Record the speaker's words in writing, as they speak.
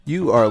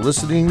You are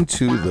listening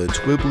to the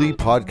Twibbly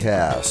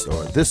Podcast,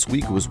 or This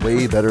Week Was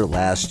Way Better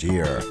Last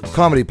Year.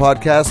 Comedy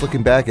podcast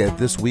looking back at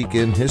this week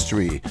in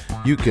history.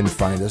 You can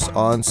find us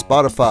on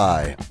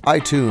Spotify,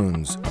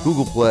 iTunes,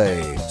 Google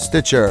Play,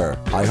 Stitcher,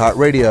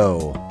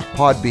 iHeartRadio,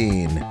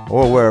 Podbean,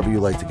 or wherever you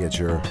like to get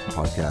your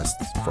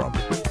podcasts from.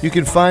 You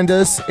can find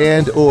us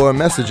and or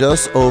message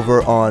us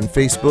over on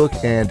Facebook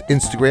and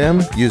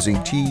Instagram using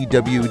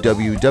TWWWBLY.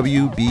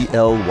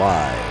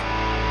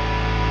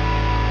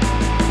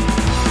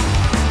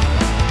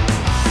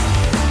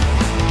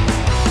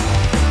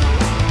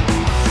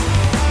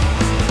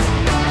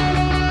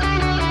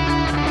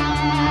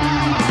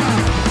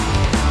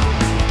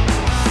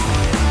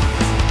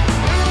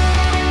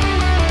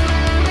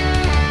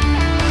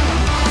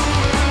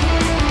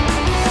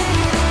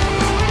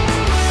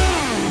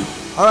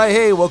 All right,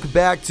 hey, welcome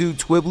back to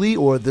Twibbly,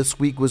 or This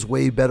Week Was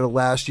Way Better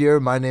Last Year.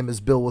 My name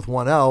is Bill with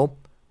one L.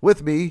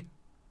 With me,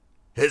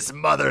 his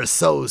mother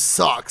sews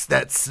socks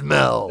that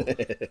smell.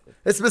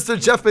 It's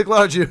Mr. Jeff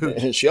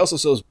McLarge. She also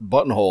sews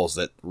buttonholes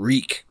that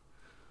reek.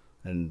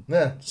 And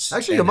yeah,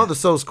 actually, your mother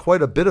sews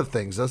quite a bit of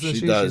things, doesn't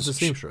she? Does. She's a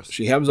seamstress.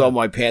 She hems all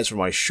my pants for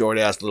my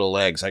short-ass little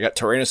legs. I got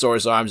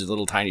Tyrannosaurus arms and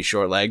little tiny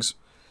short legs.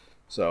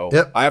 So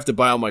yep. I have to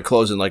buy all my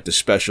clothes in like the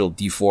special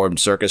deformed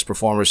circus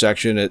performer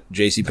section at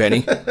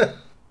JCPenney.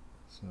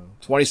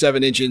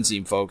 27-inch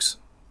inseam, folks,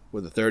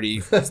 with a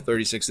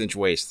 36-inch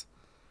waist.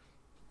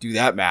 Do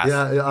that math.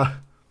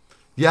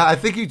 Yeah. I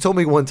think you told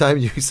me one time,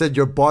 you said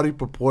your body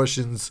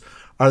proportions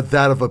are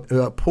that of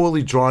a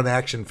poorly drawn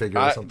action figure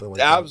or something like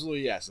that.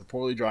 Absolutely, yes, a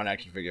poorly drawn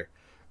action figure.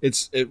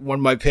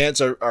 When my pants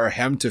are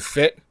hemmed to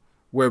fit,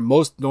 where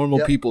most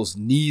normal people's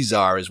knees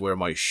are is where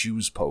my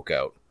shoes poke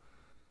out.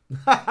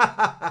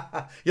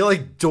 You're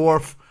like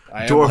Dorf.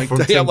 I'm like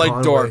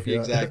Dorf,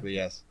 exactly,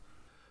 yes.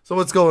 So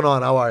what's going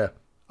on? How are you?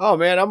 Oh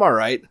man, I'm all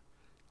right.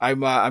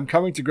 I'm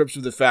coming to grips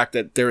with the fact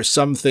that there are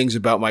some things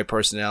about my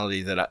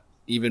personality that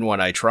even when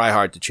I try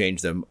hard to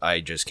change them, I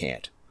just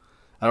can't.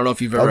 I don't know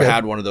if you've ever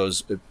had one of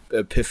those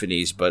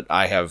epiphanies, but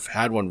I have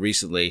had one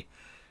recently,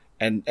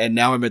 and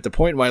now I'm at the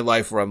point in my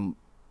life where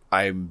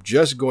I'm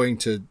just going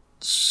to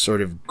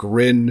sort of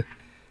grin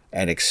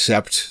and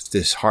accept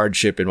this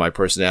hardship in my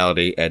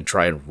personality and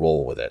try and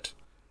roll with it.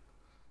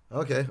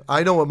 Okay,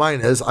 I know what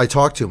mine is. I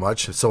talk too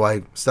much, so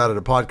I started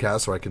a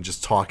podcast where I can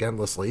just talk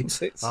endlessly.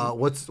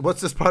 What's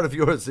this part of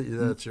yours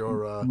that's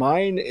your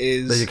mine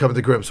is that you come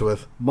to grips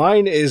with?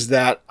 Mine is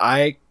that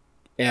I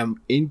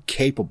am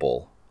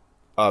incapable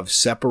of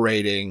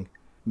separating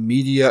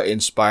media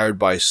inspired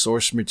by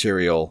source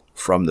material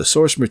from the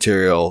source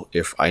material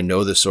if I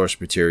know the source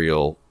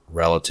material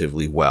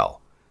relatively well.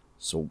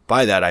 So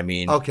by that I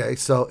mean, okay,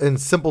 so in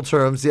simple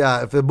terms,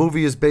 if a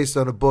movie is based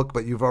on a book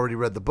but you've already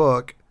read the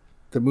book,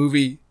 the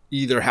movie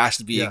either has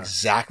to be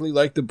exactly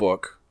like the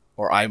book,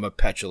 or I'm a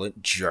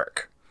petulant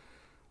jerk.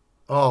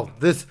 Oh,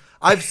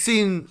 I've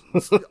seen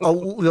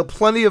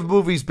plenty of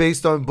movies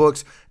based on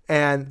books,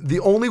 and the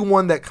only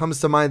one that comes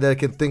to mind that I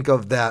can think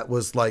of that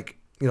was like,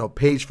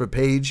 page for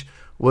page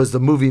was the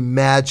movie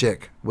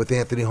Magic with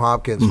Anthony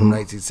Hopkins from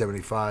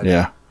 1975.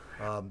 Yeah.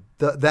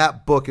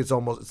 That book is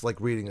it's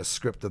like reading a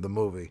script of the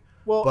movie.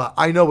 Well, but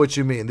I know what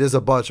you mean. There's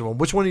a bunch of them.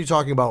 Which one are you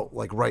talking about,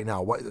 like right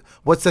now?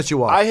 What sets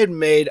you off? I had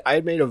made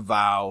a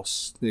vow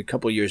a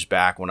couple of years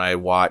back when I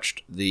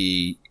watched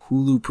the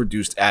Hulu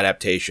produced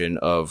adaptation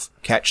of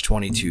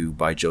Catch-22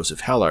 by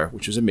Joseph Heller,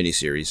 which was a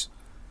miniseries.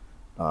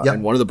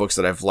 And one of the books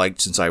that I've liked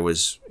since I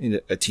was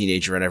a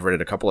teenager, and I've read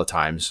it a couple of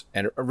times.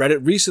 And I read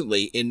it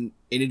recently in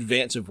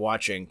advance of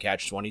watching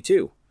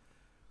Catch-22.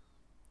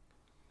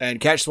 And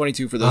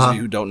Catch-22, for those of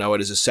you who don't know it,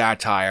 is a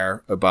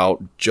satire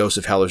about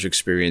Joseph Heller's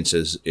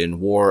experiences in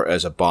war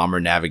as a bomber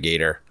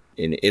navigator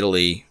in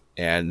Italy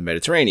and the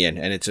Mediterranean.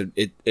 And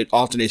it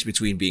alternates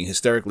between being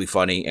hysterically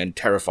funny and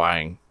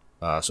terrifying,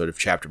 sort of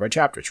chapter by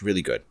chapter. It's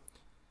really good.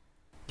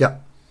 Yeah.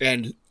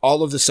 And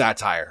all of the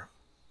satire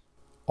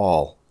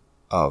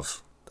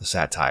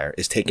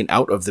is taken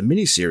out of the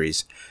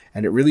miniseries,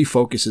 and it really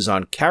focuses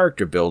on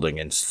character building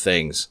and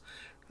things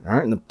that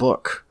aren't in the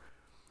book.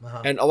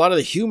 And a lot of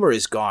the humor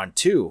is gone,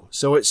 too.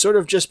 So it sort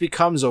of just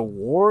becomes a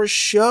war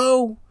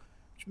show,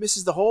 which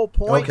misses the whole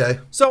point.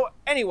 Okay. So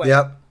anyway,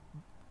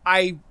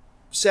 I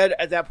said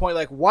at that point,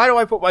 like, why do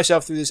I put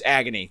myself through this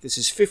agony? This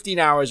is 15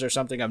 hours or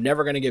something I'm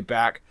never going to get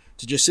back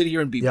to just sit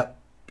here and be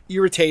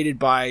irritated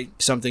by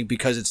something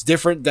because it's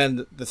different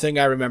than the thing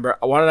I remember.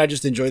 Why don't I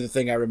just enjoy the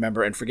thing I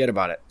remember and forget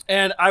about it?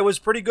 And I was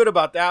pretty good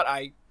about that.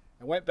 I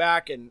went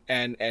back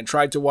and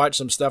tried to watch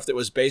some stuff that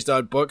was based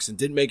on books and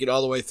didn't make it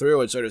all the way through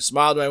and sort of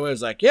smiled my way. I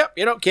was like, yep,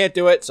 can't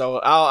do it. So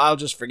I'll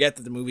just forget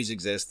that the movies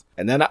exist.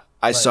 And then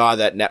I saw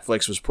that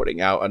Netflix was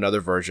putting out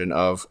another version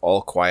of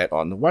All Quiet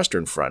on the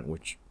Western Front,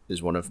 which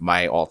is one of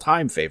my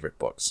all-time favorite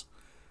books.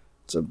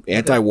 It's an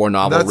anti-war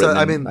novel.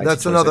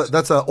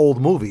 That's an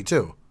old movie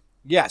too.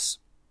 Yes.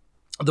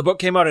 The book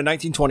came out in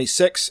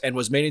 1926 and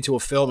was made into a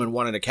film and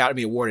won an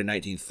Academy Award in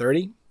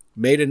 1930.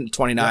 Made in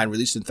 29,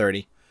 released in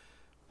 30.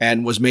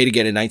 And was made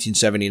again in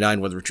 1979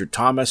 with Richard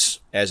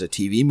Thomas as a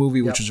TV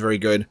movie, which was very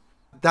good.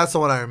 That's the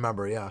one I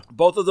remember, yeah.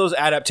 Both of those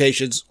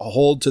adaptations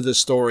hold to the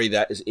story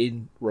that is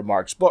in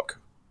Remarque's book.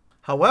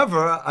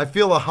 However, I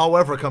feel a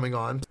however coming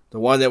on. The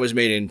one that was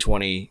made in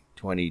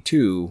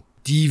 2022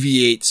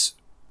 deviates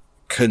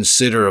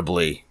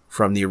considerably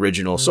from the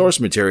original source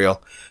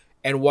material.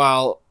 And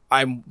while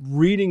I'm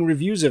reading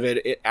reviews of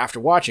it after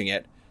watching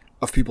it,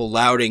 of people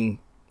lauding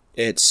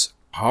its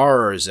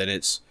horrors and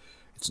its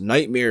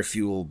nightmare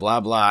fuel, blah,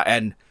 blah.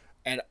 And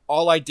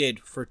all I did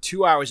for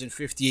 2 hours and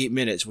 58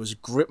 minutes was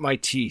grip my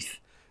teeth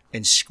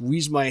and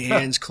squeeze my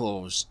hands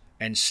closed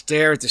and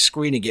stare at the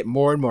screen and get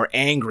more and more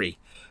angry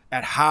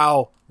at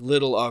how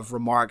little of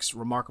Remarque's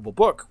remarkable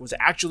book was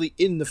actually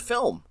in the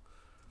film.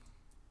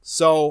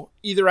 So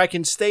either I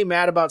can stay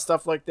mad about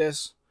stuff like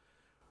this,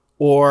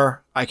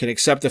 or I can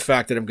accept the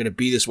fact that I'm going to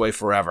be this way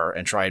forever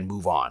and try and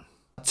move on.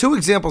 Two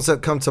examples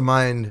that come to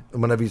mind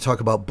whenever you talk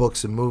about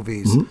books and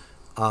movies.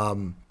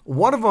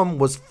 One of them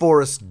was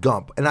Forrest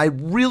Gump, and I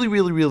really,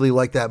 really, really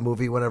liked that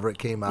movie whenever it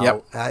came out.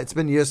 Yep. It's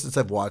been years since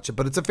I've watched it,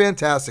 but it's a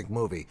fantastic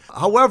movie.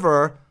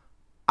 However,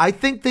 I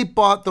think they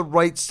bought the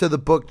rights to the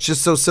book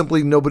just so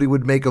simply nobody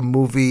would make a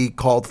movie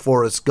called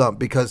Forrest Gump,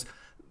 because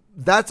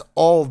that's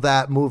all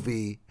that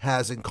movie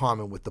has in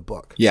common with the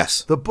book.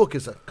 Yes. The book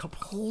is a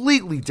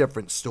completely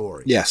different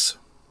story. Yes.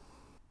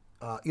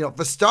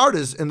 For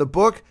starters, in the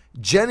book,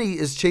 Jenny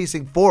is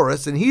chasing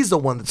Forrest, and he's the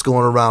one that's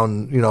going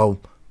around,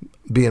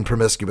 being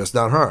promiscuous,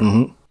 not her.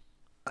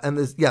 And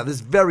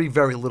there's very,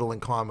 very little in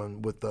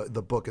common with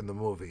the book and the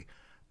movie.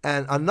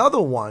 And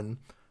another one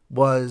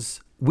was,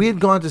 we had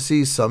gone to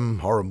see some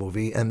horror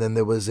movie, and then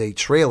there was a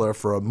trailer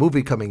for a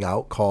movie coming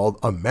out called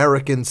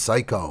American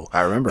Psycho.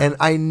 I remember. And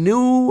I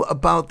knew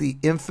about the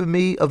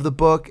infamy of the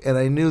book, and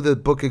I knew the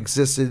book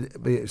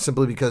existed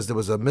simply because there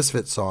was a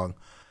Misfits song.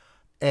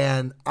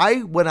 And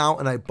I went out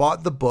and I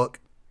bought the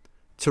book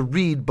to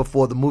read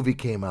before the movie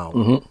came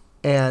out.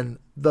 And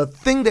the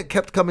thing that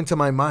kept coming to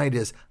my mind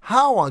is,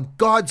 how on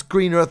God's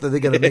green earth are they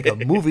going to make a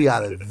movie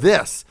out of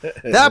this?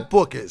 That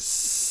book is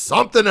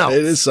something else.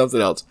 It is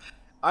something else.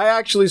 I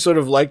actually sort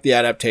of like the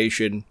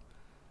adaptation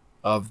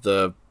of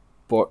the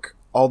book,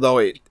 although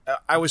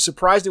I was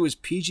surprised it was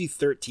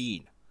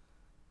PG-13.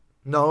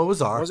 No, it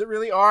was R. Was it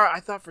really R?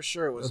 I thought for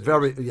sure it was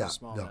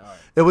small. No.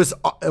 It was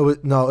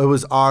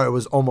R. It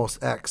was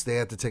almost X. They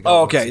had to take out.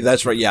 Oh, okay,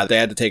 that's right. Yeah, they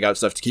had to take out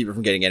stuff to keep it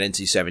from getting an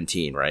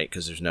NC-17, right?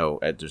 Because there's no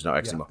X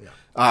anymore.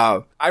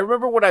 I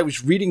remember when I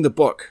was reading the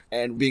book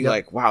and being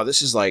like, "Wow,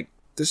 this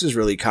is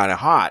really kind of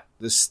hot.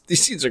 These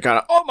scenes are kind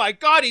of, oh my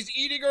God, he's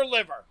eating her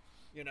liver."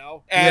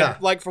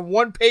 And from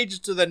one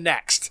page to the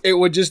next, it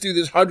would just do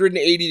this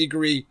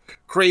 180-degree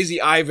crazy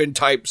Ivan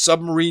type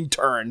submarine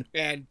turn.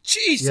 And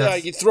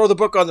you throw the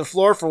book on the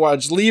floor for a while,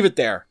 just leave it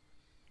there,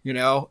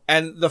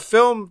 And the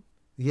film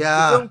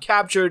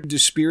captured the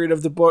spirit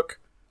of the book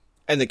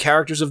and the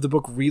characters of the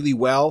book really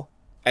well,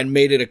 and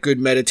made it a good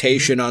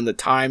meditation on the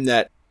time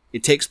that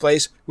it takes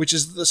place, which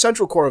is the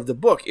central core of the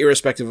book,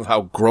 irrespective of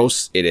how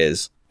gross it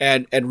is.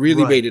 And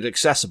really made it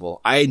accessible.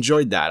 I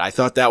enjoyed that. I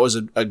thought that was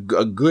a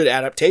good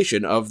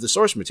adaptation of the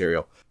source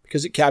material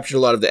because it captured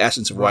a lot of the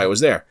essence of why it was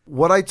there.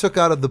 What I took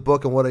out of the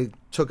book and what I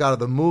took out of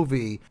the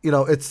movie,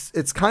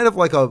 it's kind of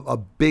like a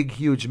big,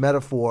 huge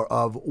metaphor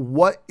of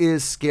what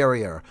is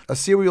scarier, a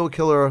serial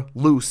killer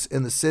loose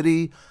in the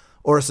city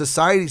or a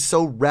society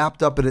so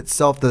wrapped up in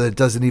itself that it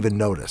doesn't even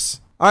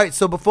notice. All right,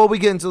 so before we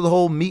get into the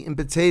whole meat and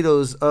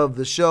potatoes of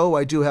the show,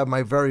 I do have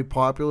my very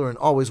popular and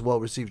always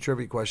well-received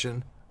trivia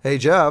question. Hey,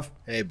 Jeff.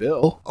 Hey,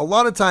 Bill. A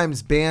lot of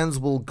times bands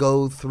will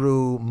go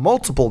through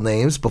multiple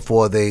names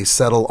before they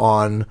settle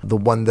on the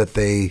one that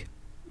they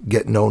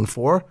get known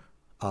for,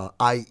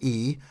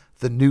 i.e.,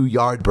 the New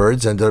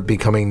Yardbirds ended up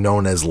becoming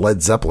known as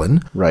Led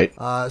Zeppelin. Right.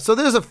 So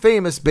there's a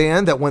famous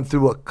band that went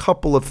through a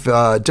couple of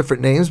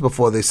different names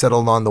before they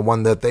settled on the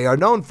one that they are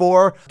known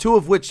for, two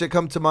of which that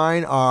come to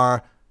mind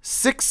are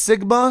Six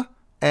Sigma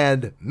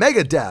and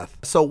Megadeth.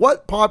 So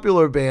what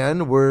popular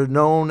band were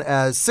known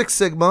as Six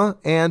Sigma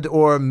and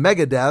or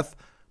Megadeth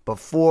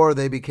before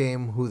they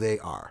became who they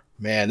are?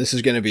 Man, this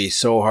is going to be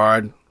so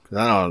hard.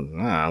 I'm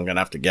going to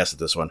have to guess at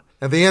this one.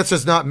 And the answer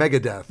is not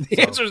Megadeth.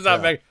 The answer is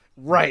not Megadeth.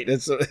 Right.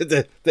 It's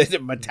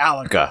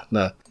Metallica.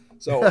 No.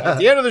 So at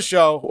the end of the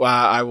show,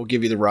 I will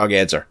give you the wrong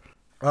answer.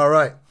 All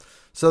right.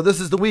 So this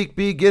is the week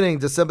beginning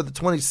December the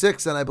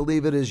 26th, and I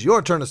believe it is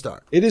your turn to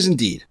start. It is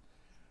indeed.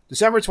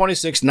 December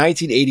 26,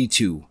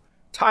 1982.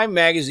 Time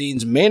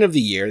Magazine's Man of the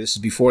Year, this is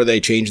before they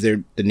changed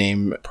the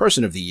name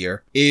Person of the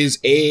Year, is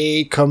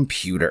a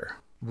computer.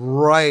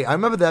 Right. I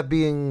remember that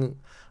being,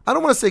 I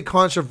don't want to say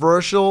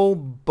controversial,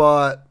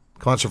 but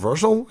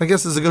controversial, I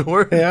guess is a good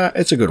word. Yeah,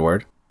 it's a good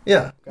word.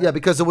 Yeah. Yeah,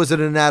 because it was an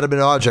inanimate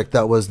object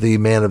that was the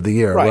Man of the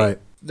Year. Right.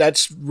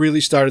 That's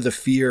really started the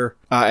fear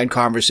and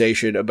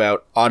conversation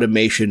about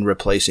automation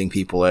replacing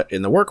people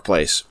in the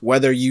workplace.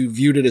 Whether you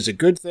viewed it as a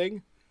good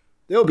thing,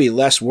 there'll be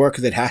less work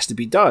that has to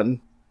be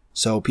done,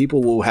 so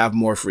people will have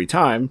more free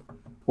time,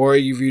 or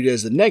you viewed it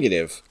as the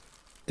negative.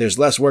 There's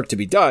less work to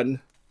be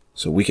done,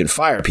 so we can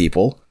fire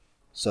people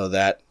so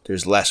that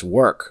there's less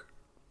work,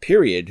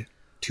 period,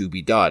 to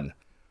be done.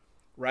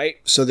 right?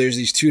 So there's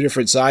these two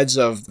different sides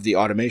of the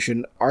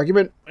automation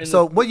argument.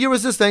 So what year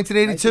was this,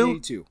 1982?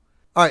 1982.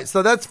 All right,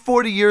 so that's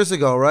 40 years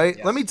ago, right?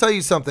 Yes. Let me tell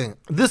you something.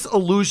 This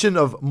illusion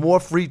of more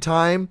free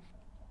time,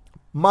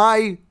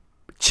 my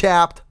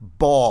chapped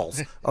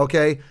balls,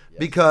 okay?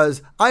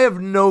 Because I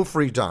have no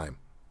free time.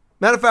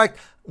 Matter of fact,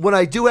 when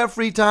I do have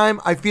free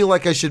time, I feel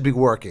like I should be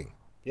working.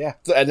 Yeah,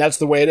 and that's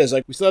the way it is.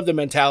 Like, we still have the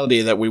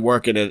mentality that we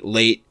work in a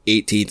late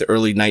 18th,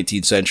 early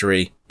 19th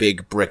century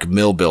big brick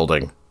mill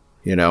building,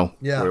 you know,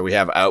 where we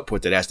have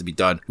output that has to be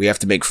done. We have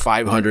to make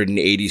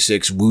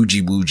 586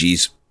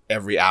 woojis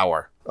every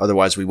hour.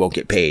 Otherwise, we won't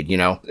get paid, you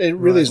know? It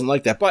really isn't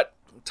like that. But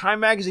Time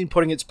Magazine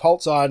putting its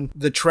pulse on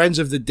the trends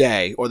of the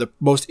day, or the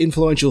most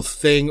influential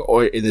thing,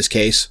 or in this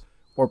case,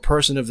 or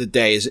person of the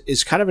day,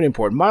 is kind of an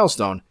important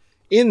milestone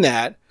in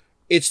that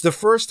it's the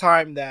first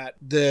time that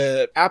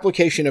the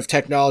application of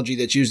technology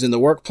that's used in the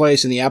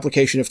workplace and the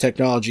application of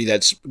technology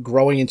that's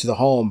growing into the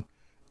home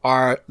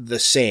are the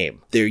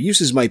same. Their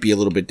uses might be a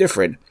little bit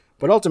different,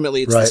 but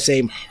ultimately it's the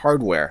same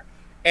hardware.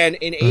 And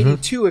in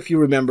 82, if you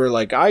remember,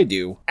 like I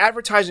do,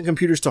 advertising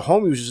computers to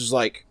home users is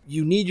like,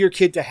 you need your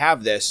kid to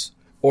have this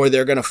or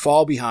they're going to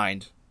fall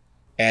behind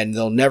and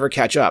they'll never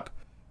catch up.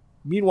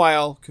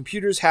 Meanwhile,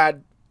 computers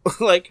had,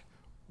 like,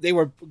 they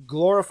were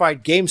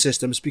glorified game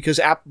systems because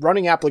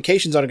running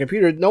applications on a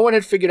computer, no one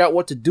had figured out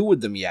what to do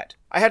with them yet.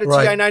 I had a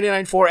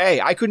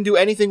TI-99-4A. I couldn't do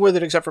anything with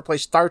it except for play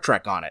Star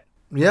Trek on it.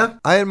 Yeah,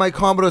 I had my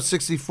Commodore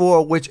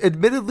 64, which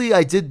admittedly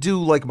I did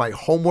do like my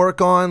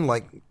homework on,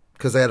 like,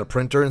 because I had a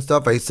printer and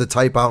stuff. I used to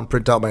type out and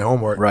print out my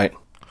homework. Right.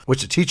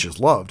 Which the teachers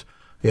loved,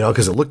 you know,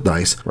 because it looked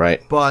nice.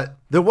 Right. But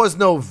there was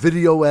no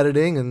video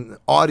editing and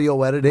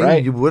audio editing.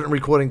 Right. You weren't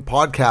recording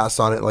podcasts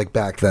on it like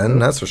back then,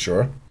 that's for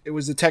sure. It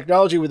was the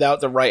technology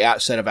without the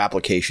right set of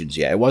applications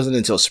yet. It wasn't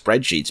until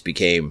spreadsheets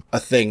became a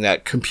thing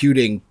that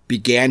computing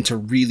began to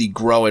really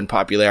grow in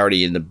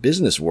popularity in the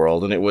business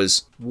world. And it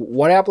was,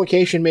 what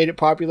application made it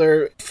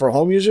popular for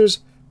home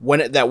users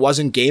when that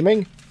wasn't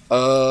gaming?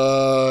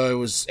 It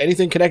was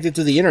anything connected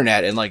to the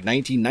internet in like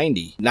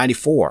 1990,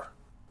 94,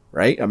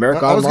 right?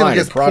 America I was Online, going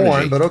to guess Prodigy.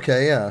 porn, but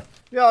okay, yeah.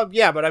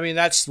 Yeah, but I mean,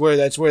 that's where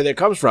that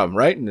comes from,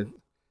 right? And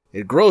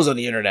it grows on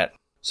the internet.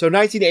 So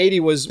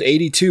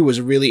 82 was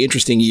a really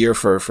interesting year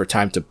for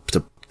Time to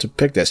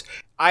pick this.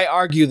 I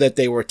argue that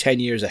they were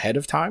 10 years ahead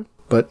of time,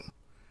 but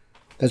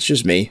that's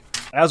just me.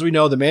 As we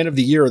know, the man of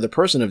the year or the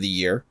person of the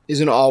year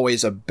isn't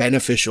always a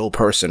beneficial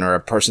person or a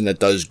person that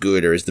does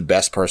good or is the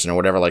best person or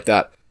whatever like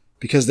that.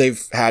 Because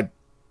they've had,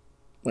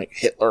 like,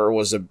 Hitler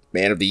was a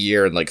man of the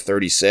year in like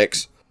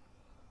 36.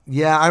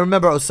 Yeah, I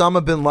remember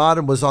Osama bin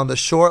Laden was on the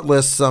short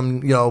list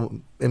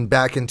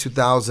back in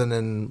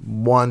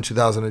 2001,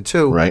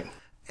 2002. Right.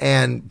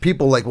 And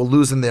people like were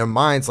losing their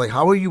minds. Like,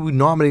 how are you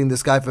nominating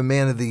this guy for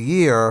Man of the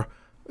Year,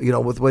 you know,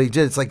 with what he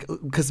did? It's like,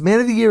 because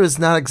Man of the Year is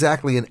not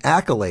exactly an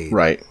accolade.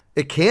 Right.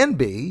 It can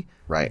be.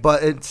 Right.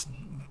 But it's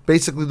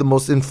basically the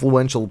most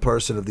influential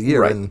person of the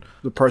year. Right. And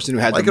the person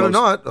who had like the it most...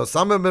 or not,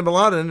 Osama bin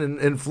Laden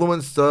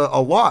influenced a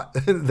lot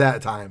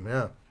that time.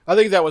 Yeah. I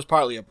think that was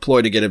partly a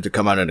ploy to get him to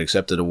come out and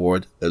accept an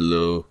award.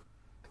 Hello,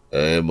 I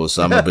am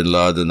Osama bin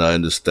Laden. I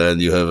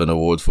understand you have an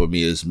award for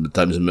me as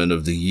Times Man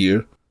of the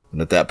Year.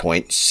 And at that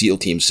point, SEAL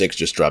Team 6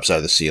 just drops out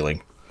of the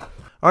ceiling.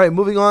 All right,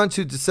 moving on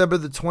to December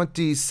the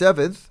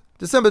 27th.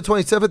 December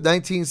 27th,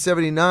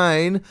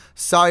 1979,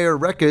 Sire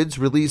Records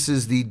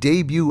releases the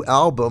debut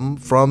album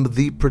from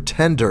The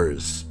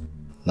Pretenders.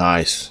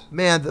 Nice.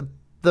 Man,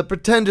 the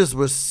Pretenders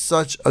were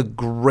such a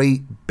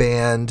great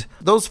band.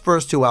 Those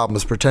first two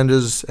albums,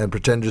 Pretenders and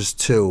Pretenders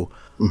 2,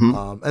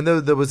 and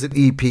there was an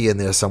EP in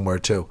there somewhere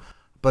too.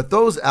 But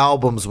those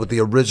albums with the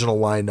original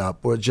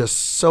lineup were just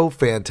so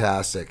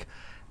fantastic.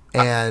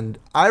 And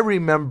I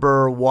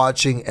remember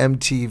watching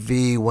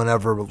MTV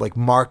whenever, like,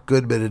 Mark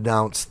Goodman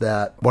announced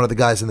that one of the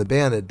guys in the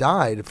band had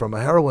died from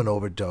a heroin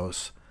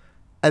overdose.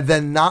 And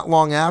then not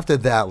long after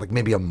that, like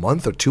maybe a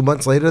month or 2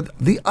 months later,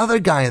 the other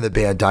guy in the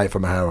band died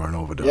from a heroin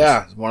overdose.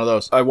 Yeah, one of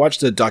those. I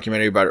watched a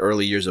documentary about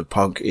early years of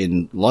punk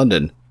in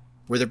London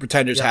where the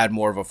Pretenders had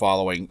more of a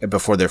following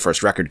before their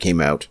first record came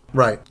out.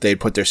 Right.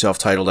 They'd put their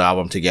self-titled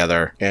album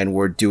together and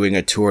were doing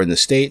a tour in the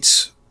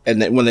States.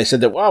 And then when they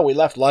said that, wow, we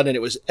left London,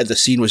 the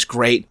scene was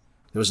great.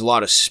 There was a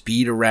lot of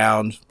speed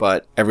around,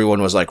 but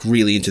everyone was like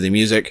really into the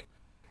music.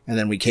 And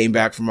then we came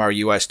back from our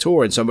US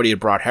tour and somebody had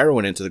brought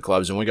heroin into the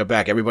clubs and when we got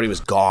back, everybody was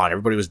gone.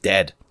 Everybody was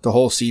dead. The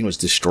whole scene was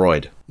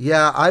destroyed.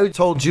 Yeah, I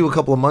told you a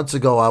couple of months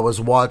ago I was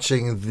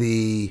watching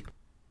the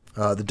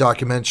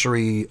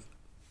documentary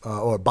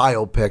or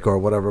biopic or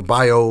whatever,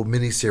 bio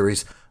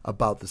miniseries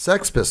about the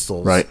Sex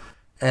Pistols. Right.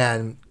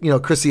 And, you know,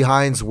 Chrissy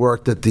Hines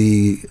worked at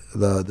the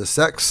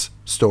sex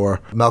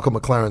store, Malcolm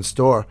McLaren's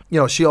store. You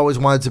know, she always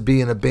wanted to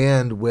be in a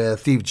band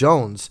with Steve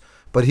Jones,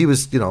 but he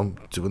was, you know,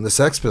 doing the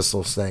Sex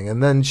Pistols thing.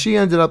 And then she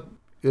ended up,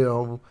 you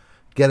know,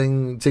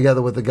 getting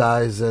together with the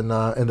guys in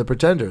the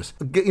Pretenders.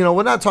 You know,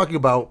 we're not talking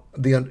about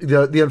the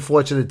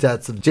unfortunate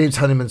deaths of James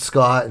Honeyman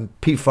Scott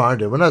and Pete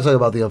Farndon. We're not talking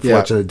about the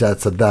unfortunate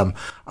deaths of them.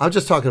 I'm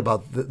just talking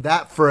about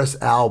that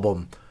first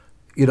album.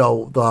 You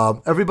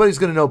know, Everybody's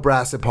Gonna Know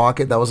Brass in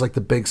Pocket. That was like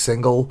the big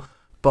single.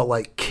 but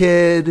like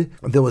Kid,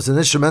 there was an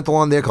instrumental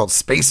on there called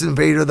Space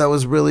Invader that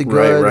was really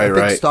good. Right.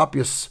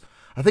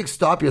 I think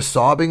Stop Your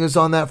Sobbing is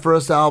on that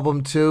first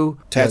album too.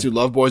 Tattooed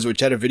Love Boys,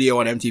 which had a video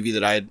on MTV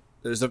that I had.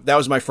 That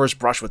was my first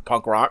brush with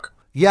punk rock.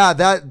 Yeah,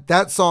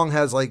 that song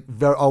has like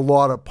a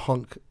lot of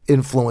punk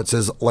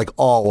influences like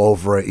all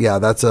over it. Yeah,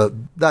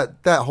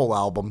 that whole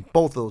album,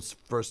 both those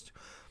first,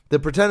 the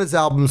Pretenders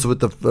albums with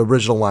the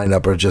original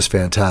lineup are just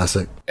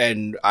fantastic.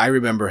 And I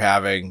remember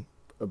having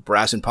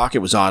Brass in Pocket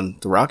was on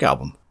the Rock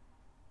album.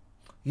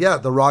 Yeah,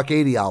 the Rock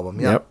 80 album.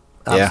 Yeah, yep.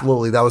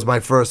 Absolutely. Yeah. That was my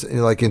first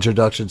like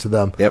introduction to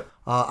them. Yep.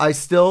 I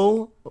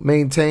still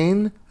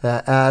maintain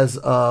that as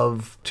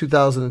of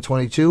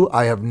 2022,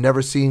 I have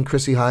never seen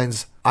Chrissie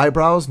Hynde's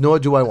eyebrows, nor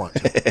do I want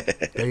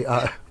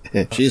to.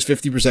 She has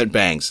 50%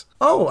 bangs.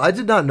 Oh, I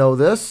did not know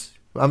this.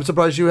 I'm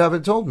surprised you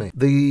haven't told me.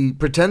 The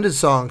Pretenders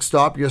song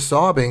 "Stop Your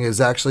Sobbing"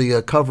 is actually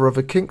a cover of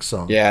a Kinks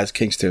song. Yeah, it's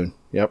Kinks tune.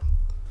 Yep.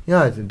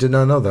 Yeah, I did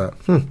not know that.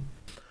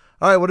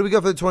 All right, what do we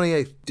got for the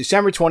 28th?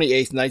 December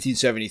 28th,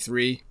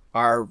 1973.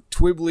 Our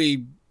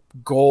Twibbly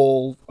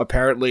goal,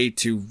 apparently,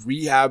 to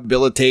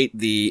rehabilitate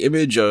the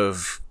image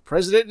of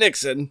President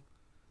Nixon.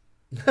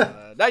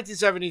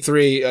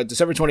 1973,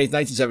 December 20th,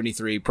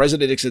 1973,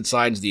 President Nixon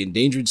signs the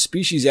Endangered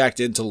Species Act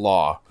into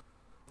law.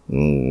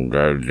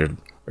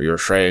 You're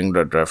saying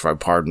that if I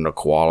pardon the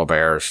koala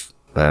bears,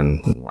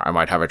 then I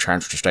might have a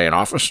chance to stay in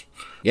office?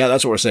 Yeah,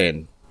 that's what we're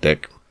saying,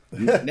 Dick.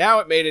 Now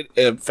it made it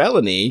a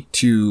felony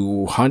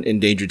to hunt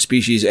endangered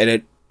species, and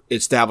it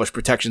established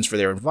protections for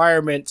their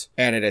environment,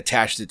 and it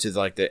attached it to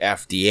like the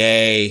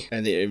FDA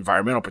and the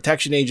Environmental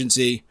Protection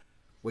Agency,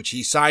 which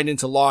he signed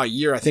into law a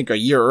year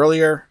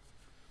earlier.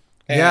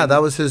 And, yeah,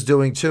 that was his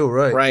doing too,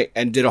 right? Right,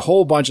 and did a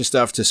whole bunch of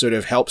stuff to sort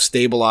of help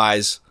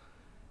stabilize.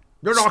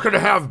 You're not going to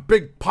have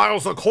big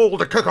piles of coal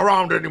to kick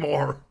around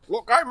anymore.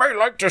 Look, I may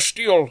like to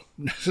steal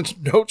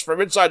notes from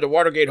inside the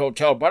Watergate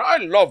Hotel, but I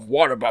love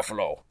water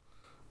buffalo.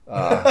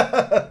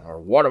 Or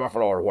water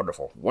buffalo are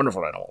wonderful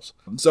animals.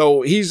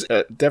 So he's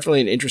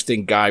definitely an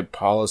interesting guy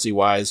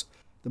policy-wise.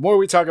 The more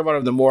we talk about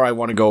him, the more I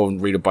want to go and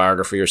read a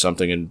biography or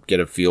something and get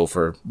a feel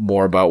for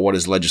more about what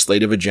his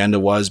legislative agenda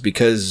was,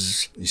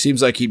 because he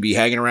seems like he'd be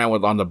hanging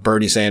around on the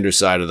Bernie Sanders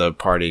side of the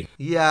party.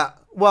 Yeah.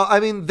 Well, I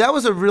mean, that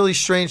was a really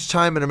strange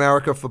time in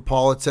America for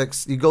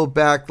politics. You go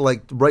back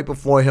like right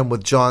before him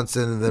with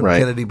Johnson and then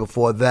Kennedy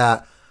before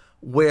that,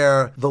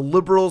 where the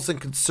liberals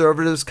and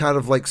conservatives kind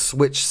of like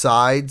switched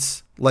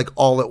sides like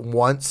all at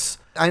once.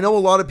 I know a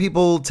lot of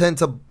people tend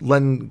to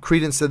lend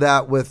credence to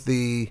that with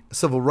the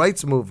civil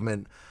rights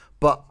movement,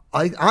 but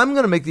I'm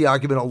going to make the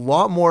argument a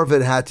lot more of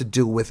it had to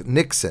do with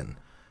Nixon,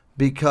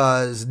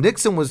 because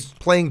Nixon was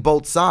playing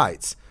both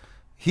sides.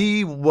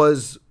 He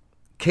was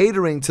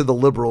catering to the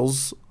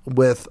liberals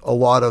with a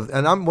lot of,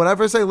 and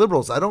whenever I say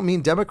liberals, I don't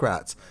mean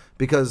Democrats,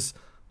 because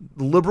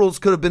liberals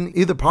could have been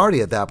either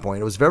party at that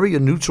point. It was very a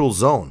neutral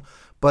zone.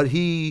 But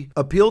he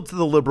appealed to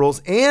the liberals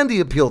and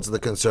he appealed to the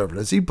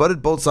conservatives. He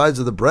butted both sides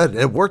of the bread. And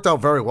it worked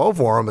out very well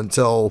for him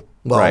until,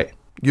 well,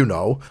 you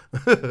know.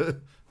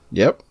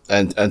 Yep.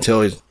 And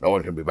until no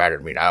one can be mad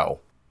at me now.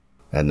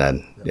 And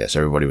then, yes,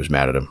 everybody was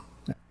mad at him.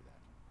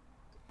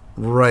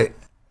 Right.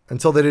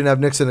 Until they didn't have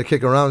Nixon to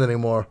kick around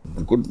anymore.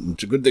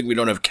 It's a good thing we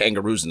don't have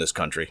kangaroos in this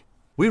country.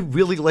 We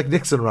really like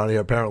Nixon around here,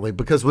 apparently,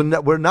 because we're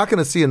not going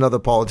to see another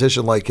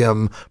politician like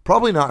him,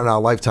 probably not in our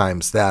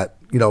lifetimes, that,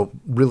 you know,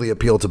 really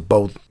appeal to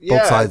both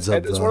sides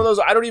of it's one of those,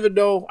 I don't even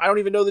know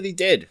that he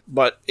did.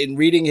 But in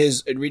reading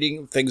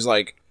things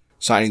like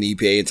signing the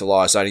EPA into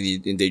law, signing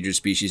the Endangered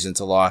Species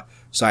into law,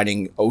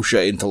 signing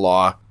OSHA into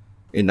law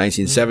in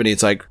 1970,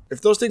 it's like,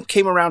 if those things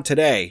came around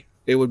today,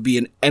 it would be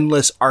an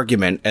endless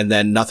argument and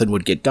then nothing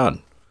would get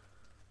done.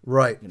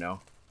 Right. You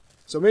know?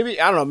 So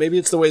maybe, I don't know, maybe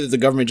it's the way that the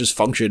government just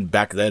functioned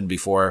back then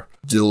before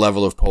the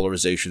level of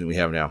polarization that we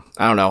have now.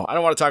 I don't know. I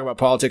don't want to talk about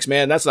politics,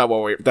 man. That's not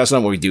what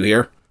we do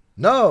here.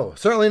 No,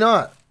 certainly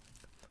not.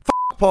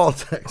 F***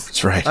 politics.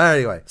 That's right.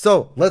 Anyway,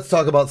 so let's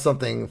talk about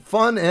something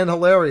fun and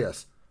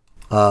hilarious.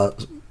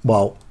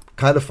 Well,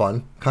 kind of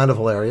fun, kind of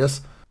hilarious.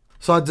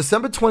 So on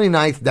December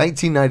 29th,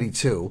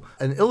 1992,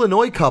 an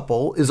Illinois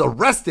couple is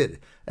arrested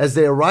as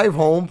they arrive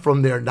home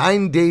from their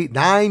 9 day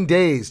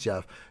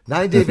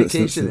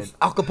vacation in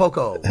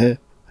Acapulco,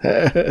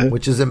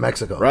 which is in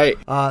Mexico. Right.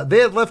 They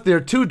had left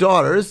their two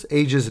daughters,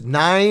 ages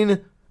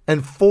 9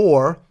 and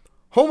 4,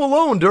 home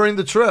alone during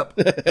the trip.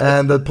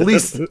 And the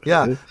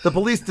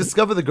police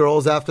discovered the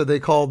girls after they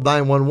called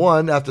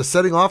 911 after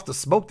setting off the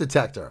smoke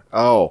detector.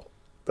 Oh,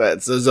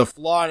 there's a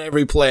flaw in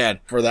every plan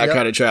for that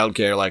kind of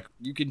childcare. Like,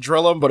 you can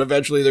drill them, but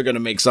eventually they're going to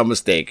make some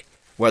mistake.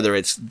 Whether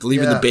it's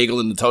leaving the bagel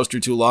in the toaster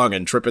too long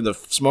and tripping the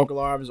smoke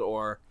alarms,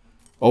 or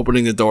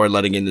opening the door and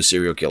letting in the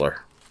serial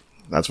killer.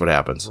 That's what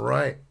happens.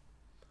 Right.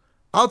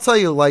 I'll tell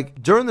you,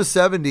 like, during the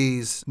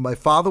 70s, my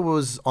father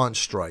was on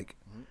strike,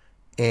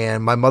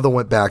 and my mother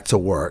went back to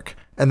work.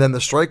 And then the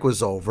strike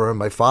was over, and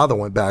my father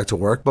went back to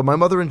work, but my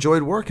mother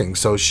enjoyed working,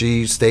 so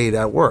she stayed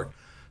at work.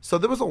 So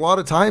there was a lot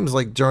of times,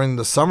 like, during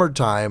the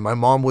summertime, my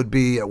mom would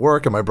be at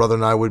work, and my brother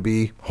and I would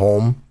be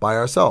home by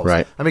ourselves.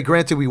 Right. I mean,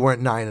 granted, we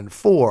weren't 9 and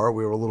 4.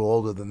 We were a little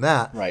older than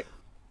that. Right.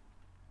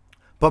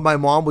 but my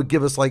mom would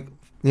give us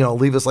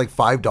leave us like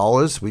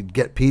 $5. We'd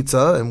get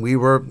pizza, and we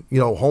were,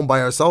 home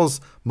by ourselves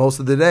most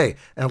of the day.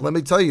 And let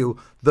me tell you,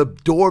 the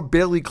door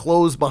barely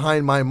closed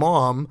behind my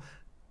mom,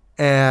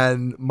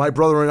 and my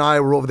brother and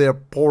I were over there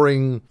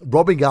pouring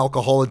rubbing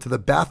alcohol into the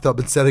bathtub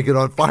and setting it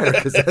on fire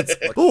because that's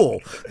cool,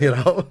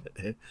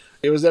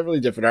 It was definitely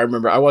different. I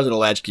remember I wasn't a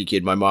latchkey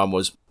kid. My mom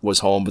was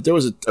home, but there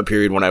was a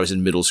period when I was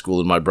in middle school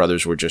and my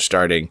brothers were just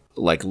starting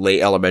like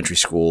late elementary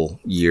school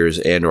years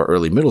and or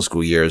early middle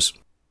school years,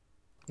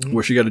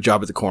 where she got a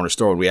job at the corner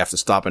store and we have to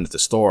stop in at the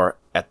store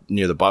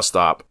near the bus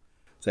stop,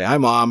 say, "Hi,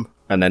 Mom,"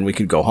 and then we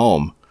could go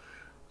home.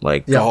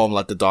 Go home,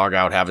 let the dog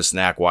out, have a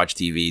snack, watch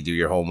TV, do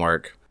your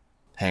homework,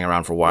 hang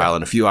around for a while,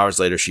 and a few hours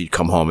later she'd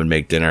come home and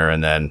make dinner,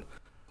 and then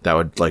that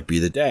would be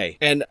the day.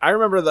 And I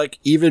remember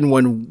even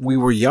when we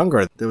were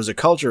younger, there was a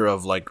culture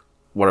of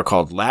what are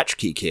called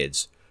latchkey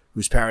kids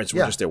whose parents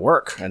were just at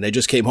work and they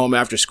just came home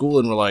after school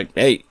and were like,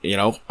 "Hey,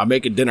 I'm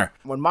making dinner."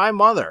 When my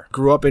mother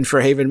grew up in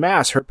Fairhaven,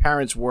 Mass, her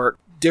parents worked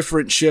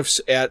different shifts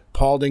at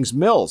Paulding's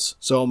Mills.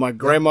 So my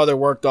grandmother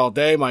worked all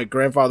day, my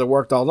grandfather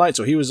worked all night,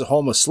 so he was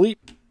home asleep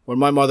when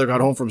my mother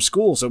got home from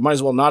school, so might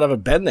as well not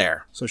have been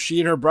there. So she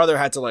and her brother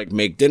had to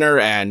make dinner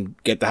and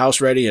get the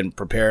house ready and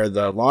prepare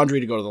the laundry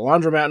to go to the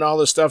laundromat and all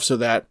this stuff so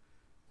that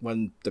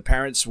when the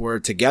parents were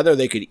together,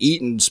 they could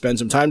eat and spend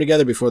some time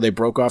together before they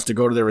broke off to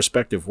go to their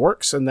respective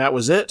works, and that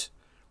was it.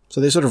 So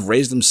they sort of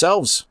raised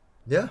themselves.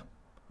 Yeah.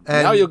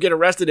 And now you'll get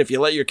arrested if you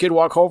let your kid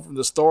walk home from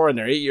the store and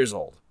they're 8 years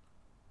old.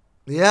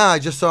 Yeah, I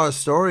just saw a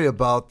story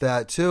about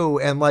that too.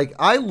 And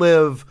I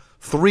live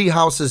 3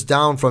 houses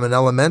down from an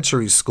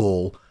elementary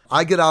school.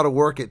 I get out of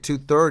work at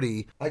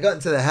 2:30. I got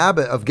into the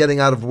habit of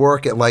getting out of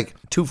work at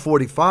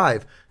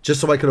 2:45 just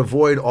so I could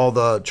avoid all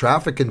the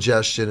traffic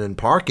congestion and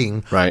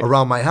parking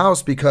around my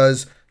house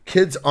because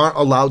kids aren't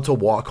allowed to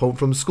walk home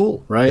from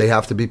school. Right. They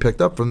have to be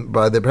picked up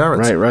by their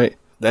parents. Right.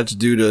 That's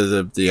due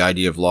to the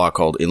idea of law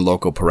called in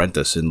loco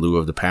parentis, in lieu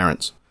of the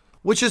parents.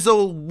 Which is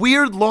a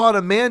weird law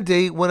to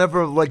mandate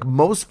whenever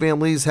most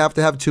families have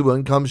to have 2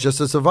 incomes just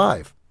to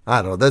survive.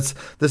 I don't know.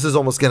 This is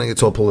almost getting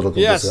into a political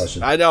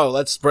discussion. I know.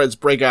 Let's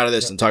break out of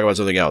this and talk about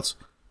something else.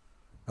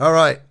 All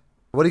right.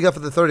 What do you got for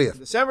the 30th?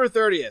 December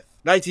 30th,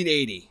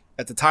 1980.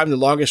 At the time, the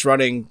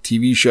longest-running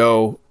TV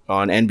show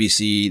on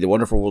NBC, The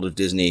Wonderful World of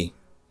Disney,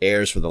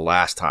 airs for the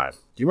last time.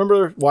 Do you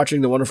remember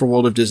watching The Wonderful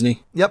World of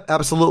Disney? Yep,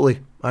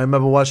 absolutely. I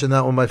remember watching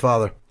that with my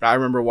father. I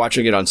remember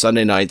watching it on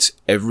Sunday nights,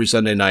 every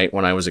Sunday night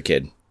when I was a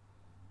kid.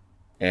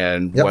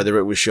 And whether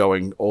it was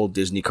showing old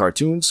Disney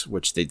cartoons,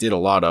 which they did a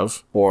lot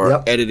of,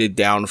 or edited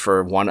down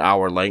for 1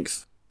 hour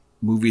length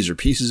movies or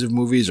pieces of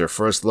movies, or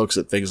first looks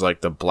at things like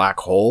The Black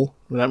Hole,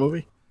 remember that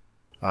movie?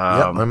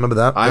 I remember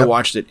that. I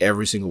watched it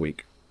every single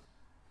week.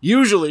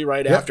 Usually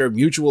right after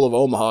Mutual of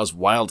Omaha's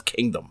Wild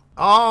Kingdom.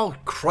 Oh,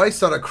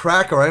 Christ on a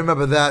Cracker. I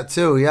remember that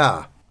too,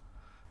 yeah.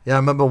 Yeah, I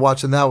remember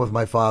watching that with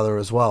my father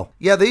as well.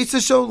 Yeah, they used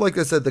to show, like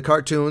I said, the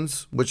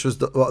cartoons, which was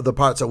the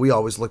parts that we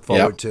always look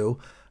forward to.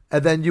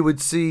 And then you would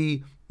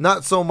see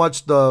not so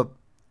much the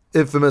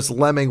infamous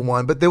Lemming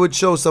one, but they would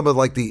show some of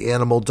the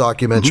animal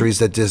documentaries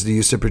that Disney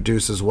used to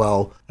produce as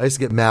well. I used to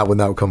get mad when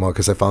that would come out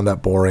because I found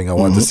that boring. I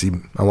wanted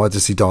to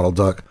see Donald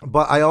Duck.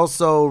 But I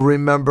also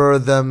remember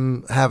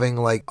them having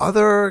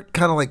other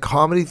kind of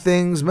comedy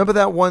things. Remember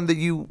that one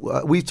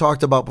that we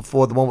talked about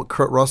before, the one with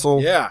Kurt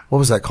Russell? Yeah. What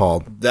was that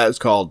called? That was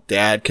called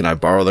Dad, Can I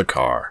Borrow the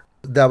Car?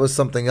 That was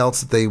something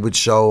else that they would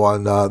show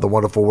on The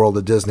Wonderful World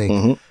of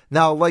Disney.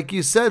 Now, like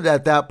you said,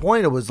 at that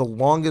point, it was the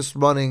longest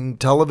running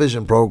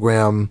television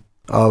program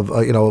of,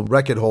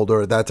 record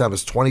holder at that time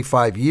was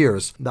 25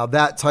 years. Now,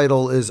 that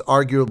title is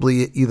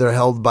arguably either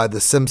held by The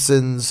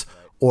Simpsons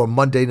or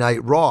Monday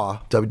Night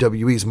Raw,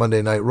 WWE's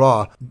Monday Night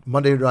Raw.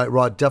 Monday Night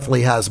Raw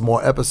definitely has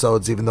more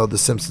episodes, even though The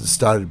Simpsons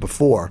started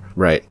before.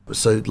 Right.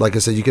 So, like I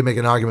said, you can make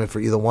an argument for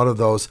either one of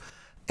those.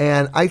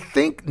 And I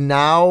think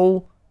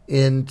now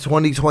in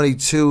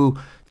 2022,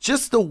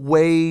 just the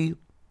way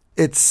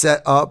it's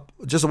set up,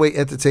 just the way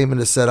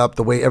entertainment is set up,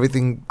 the way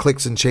everything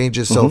clicks and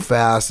changes so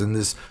fast, and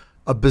there's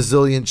a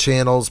bazillion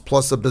channels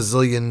plus a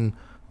bazillion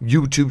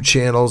YouTube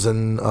channels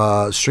and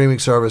streaming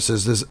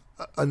services. There's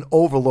an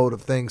overload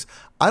of things.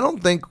 I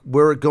don't think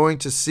we're going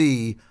to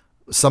see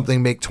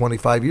something make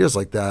 25 years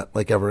like that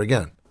ever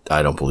again.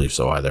 I don't believe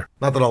so either.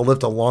 Not that I'll live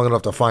to long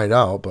enough to find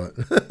out,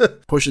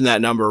 but pushing that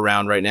number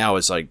around right now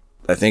is I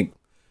think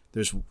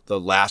there's the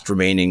last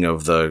remaining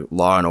of the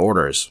Law and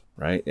Orders,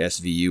 right?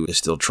 SVU is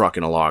still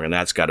trucking along, and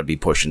that's got to be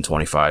pushing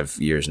 25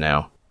 years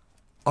now.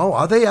 Oh,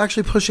 are they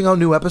actually pushing out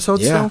new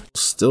episodes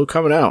still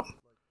coming out.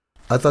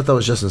 I thought that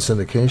was just in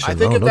syndication. I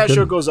think if that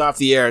show goes off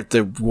the air,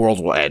 the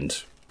world will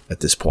end at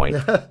this point.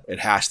 It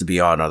has to be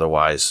on,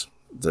 otherwise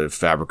the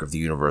fabric of the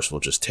universe will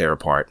just tear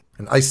apart.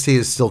 And Ice-T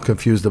is still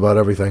confused about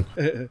everything.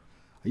 Are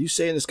you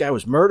saying this guy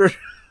was murdered?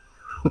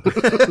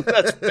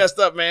 That's messed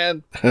up,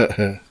 man.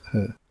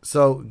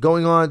 So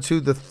going on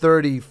to the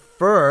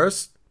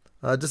 31st,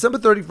 December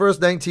 31st,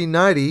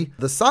 1990,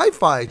 the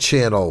Sci-Fi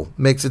Channel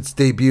makes its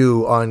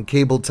debut on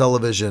cable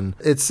television.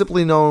 It's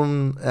simply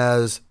known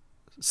as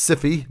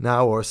Sci-Fi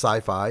now, or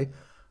Sci-Fi.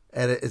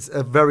 And it's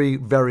a very,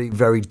 very,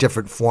 very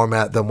different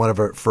format than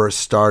whenever it first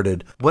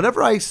started.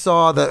 Whenever I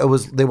saw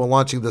that they were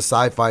launching the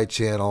Sci-Fi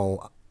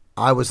Channel,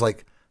 I was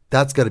like,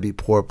 that's got to be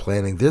poor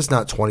planning. There's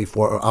not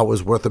 24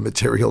 hours worth of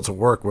material to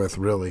work with,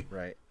 really.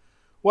 Right.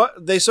 Well,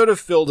 they sort of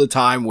filled a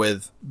time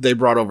they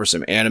brought over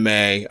some anime.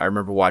 I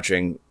remember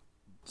watching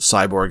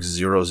Cyborg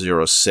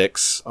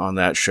 006 on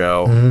that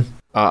show,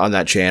 on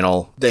that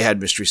channel. They had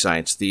Mystery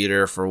Science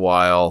Theater for a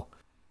while.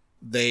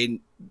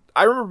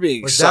 I remember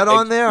being Was that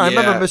on there? Yeah. I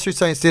remember Mystery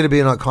Science Theater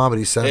being on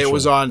Comedy Central. It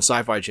was on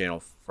Sci-Fi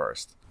Channel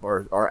first,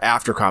 or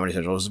after Comedy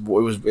Central.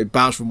 It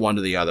bounced from one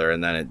to the other,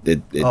 and then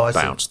it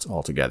bounced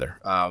altogether.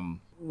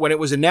 When it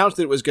was announced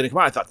that it was going to come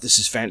out, I thought, this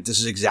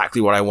is exactly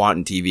what I want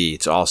in TV.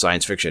 It's all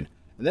science fiction.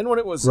 And then when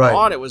it was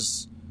on, it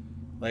was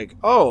like,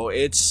 oh,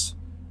 it's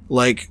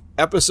like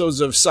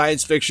episodes of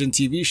science fiction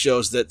TV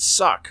shows that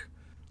suck,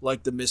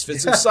 like The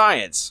Misfits of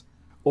Science,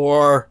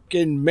 or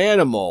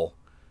Manimal,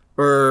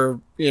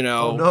 or,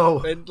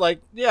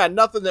 and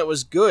nothing that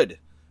was good,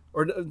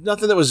 or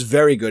nothing that was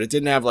very good. It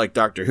didn't have like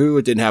Doctor Who.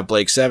 It didn't have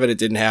Blake Seven. It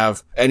didn't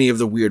have any of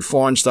the weird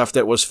foreign stuff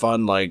that was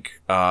fun.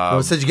 Like,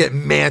 it said you get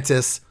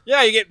Mantis.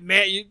 Yeah, you get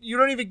you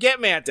don't even get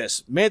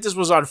Mantis. Mantis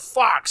was on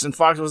Fox, and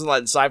Fox wasn't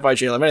letting Sci-Fi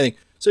Channel have anything.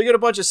 So you get a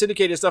bunch of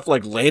syndicated stuff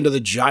like Land of the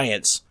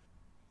Giants.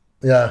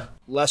 Yeah.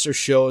 Lesser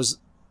shows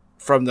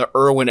from the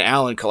Irwin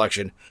Allen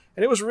collection.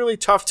 And it was really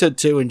tough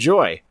to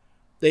enjoy.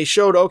 They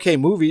showed okay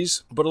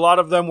movies, but a lot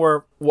of them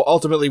were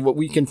ultimately what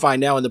we can find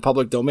now in the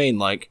public domain,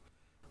 like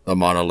The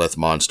Monolith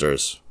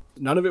Monsters.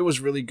 None of it was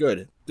really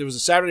good. There was a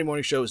Saturday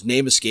morning show, his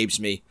name escapes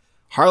me.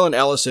 Harlan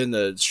Ellison,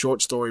 the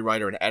short story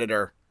writer and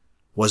editor,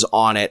 was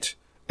on it.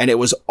 And it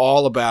was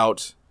all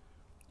about,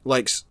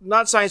 like,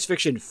 not science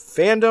fiction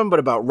fandom, but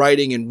about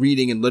writing and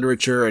reading and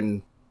literature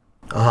and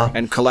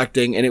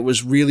collecting. And it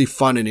was really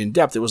fun and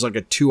in-depth. It was like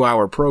a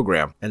 2-hour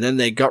program. And then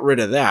they got rid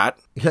of that.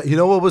 Yeah, you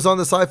know what was on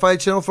the Sci-Fi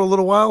Channel for a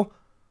little while?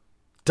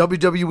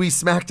 WWE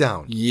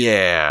SmackDown.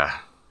 Yeah.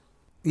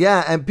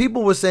 Yeah, and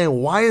people were saying,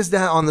 why is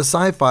that on the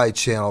Sci-Fi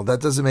Channel?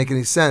 That doesn't make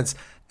any sense.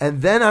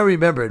 And then I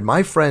remembered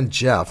my friend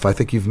Jeff, I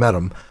think you've met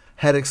him,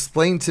 had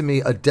explained to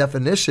me a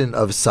definition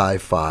of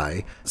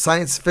sci-fi.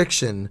 Science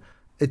fiction,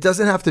 it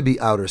doesn't have to be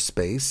outer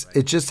space.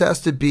 It just has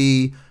to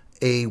be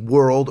a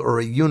world or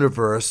a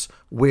universe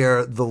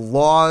where the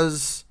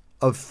laws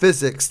of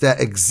physics that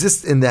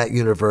exist in that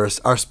universe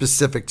are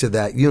specific to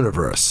that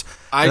universe.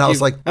 I was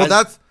like, well,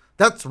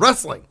 that's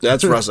wrestling.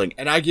 That's wrestling.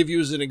 And I give you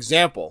as an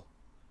example,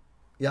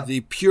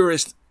 the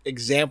purest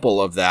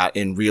example of that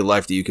in real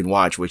life that you can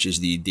watch, which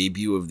is the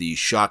debut of the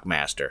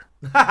Shockmaster.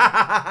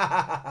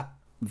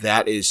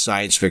 That is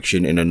science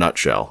fiction in a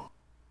nutshell.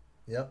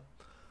 Yep.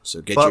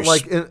 So get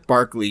your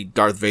sparkly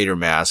Darth Vader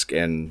mask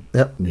and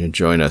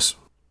join us.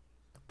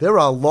 There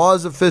are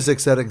laws of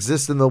physics that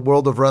exist in the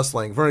world of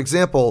wrestling. For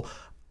example,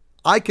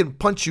 I can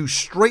punch you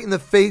straight in the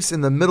face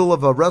in the middle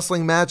of a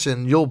wrestling match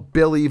and you'll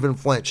barely even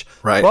flinch.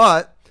 Right.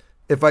 But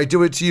if I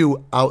do it to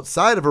you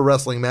outside of a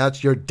wrestling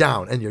match, you're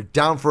down, and you're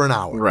down for an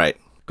hour. Right.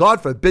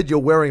 God forbid you're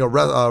wearing a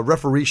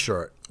referee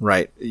shirt.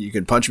 Right. You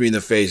can punch me in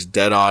the face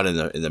dead on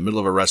in the middle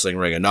of a wrestling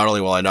ring, and not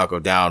only will I not go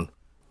down,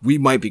 we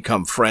might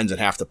become friends and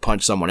have to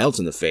punch someone else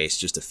in the face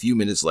just a few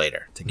minutes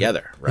later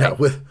together. Right.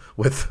 Yeah,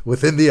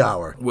 within the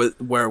hour.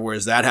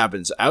 Whereas that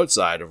happens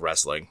outside of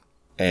wrestling,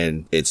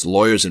 and it's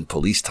lawyers and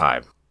police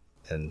time.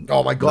 And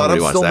oh my God, I'm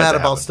still mad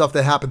about stuff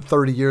that happened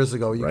 30 years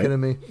ago. Are you kidding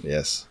me?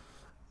 Yes.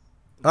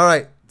 All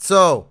right.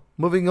 So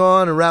moving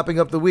on and wrapping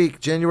up the week,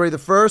 January the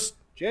 1st.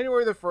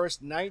 January the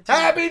 1st,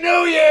 Happy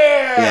New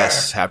Year!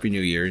 Yes, Happy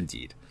New Year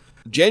indeed.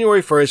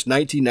 January 1st,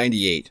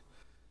 1998,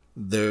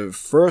 the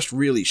first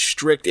really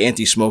strict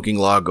anti-smoking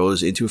law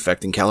goes into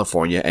effect in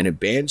California, and it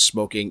bans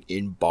smoking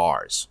in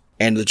bars.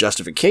 And the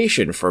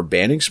justification for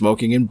banning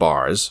smoking in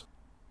bars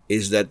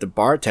is that the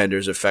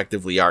bartenders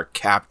effectively are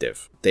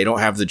captive. They don't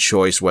have the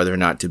choice whether or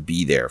not to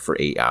be there for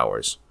 8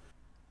 hours.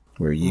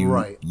 Where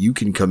you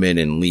can come in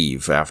and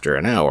leave after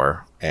an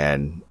hour,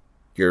 and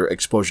your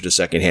exposure to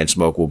secondhand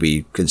smoke will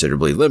be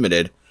considerably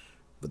limited,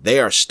 but they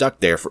are stuck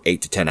there for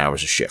 8 to 10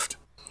 hours a shift,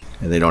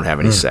 and they don't have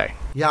any say.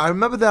 Yeah, I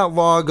remember that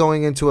law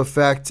going into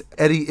effect.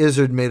 Eddie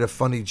Izzard made a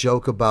funny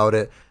joke about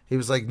it. He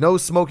was like, no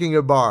smoking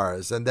in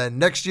bars, and then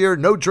next year,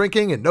 no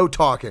drinking and no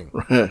talking.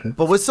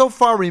 But we're so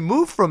far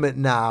removed from it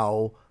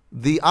now,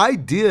 the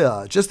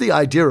idea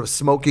of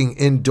smoking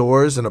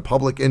indoors in a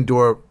public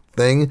indoor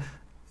thing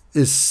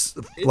is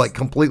like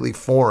completely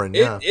foreign.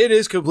 It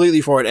is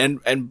completely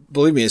foreign. And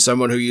believe me, as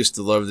someone who used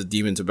to love the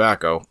demon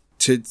tobacco,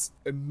 to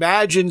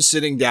imagine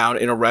sitting down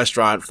in a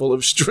restaurant full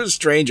of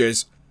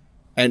strangers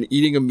and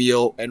eating a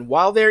meal, and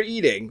while they're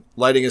eating,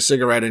 lighting a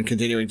cigarette and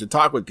continuing to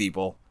talk with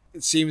people,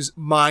 it seems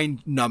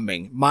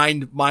mind-numbing,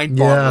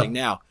 mind-boggling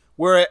now.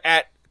 Where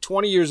at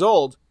 20 years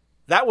old,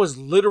 that was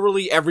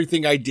literally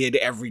everything I did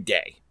every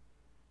day.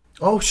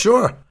 Oh,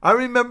 sure. I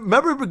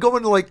remember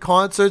going to like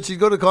concerts. You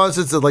go to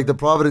concerts at like the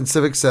Providence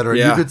Civic Center, and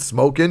you could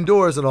smoke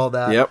indoors and all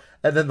that. Yep.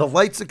 And then the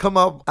lights would come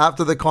up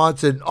after the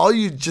concert, and all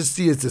you just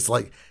see is this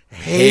like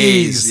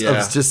haze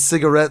of just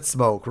cigarette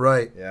smoke,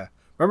 right? Yeah.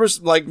 Remember,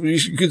 like,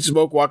 you could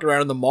smoke walking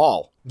around in the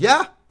mall.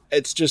 Yeah.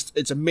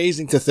 it's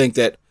amazing to think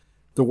that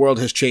the world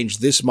has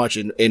changed this much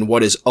in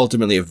what is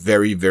ultimately a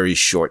very, very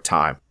short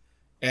time.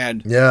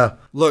 And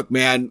look,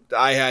 man,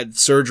 I had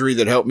surgery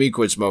that helped me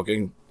quit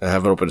smoking. I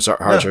have an open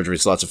heart surgery.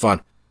 It's lots of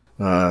fun.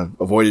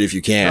 Avoid it if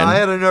you can. I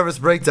had a nervous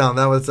breakdown.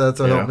 That's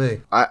what helped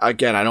me. I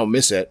don't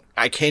miss it.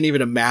 I can't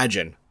even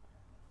imagine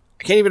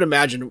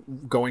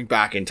going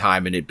back in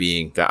time and it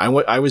being that.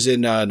 I was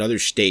in another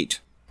state.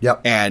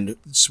 Yep. And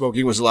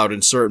smoking was allowed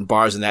in certain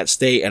bars in that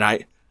state. And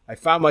I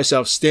found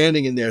myself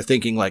standing in there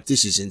thinking, like,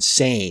 this is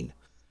insane.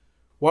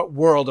 What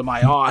world am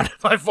I on?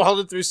 Have I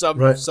fallen through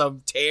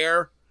some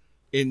tear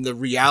in the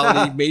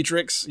reality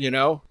matrix,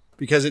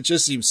 Because it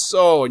just seems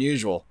so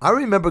unusual. I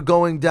remember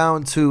going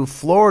down to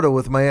Florida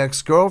with my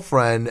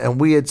ex-girlfriend, and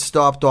we had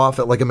stopped off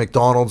at like a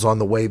McDonald's on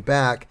the way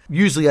back.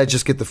 Usually I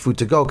just get the food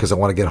to go because I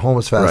want to get home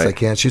as fast as I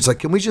can. She's like,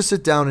 can we just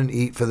sit down and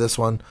eat for this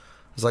one?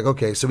 I was like,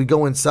 okay. So we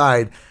go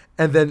inside,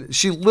 and then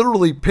she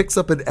literally picks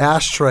up an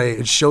ashtray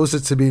and shows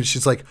it to me, and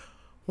she's like,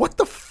 what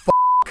the fuck?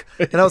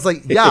 And I was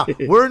like, yeah,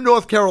 we're in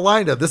North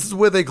Carolina. This is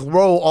where they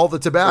grow all the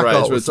tobacco. Right,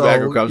 that's where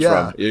tobacco comes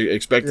from. You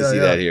expect to see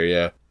that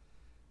here,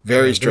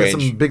 Very strange.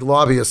 There's some big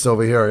lobbyists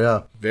over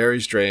here,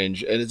 Very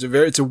strange. And it's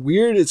a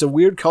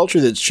weird culture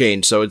that's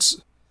changed. So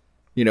it's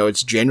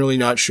generally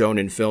not shown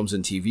in films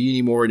and TV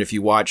anymore. And if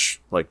you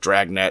watch like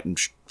Dragnet and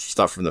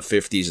stuff from the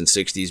 50s and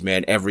 60s,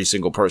 man, every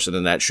single person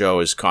in that show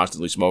is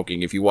constantly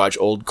smoking. If you watch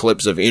old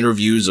clips of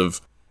interviews of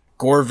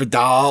Gore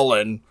Vidal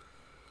and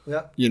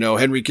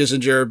Henry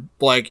Kissinger,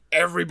 like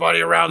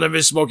everybody around them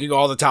is smoking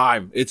all the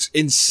time. It's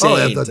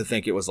insane to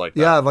think it was like that.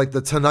 Yeah, like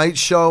the Tonight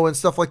Show and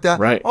stuff like that.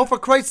 Right. Oh, for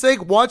Christ's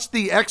sake, watch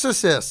The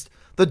Exorcist.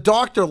 The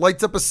doctor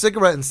lights up a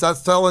cigarette and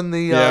starts telling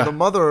the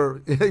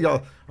mother,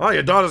 "Oh,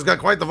 your daughter's got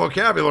quite the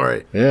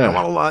vocabulary. Yeah,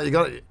 you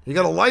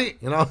got a light,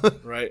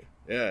 Right.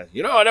 Yeah.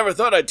 I never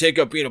thought I'd take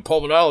up being a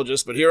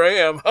pulmonologist, but here I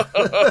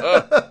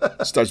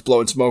am." Starts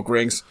blowing smoke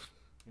rings.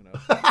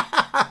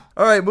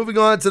 All right, moving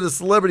on to the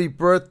celebrity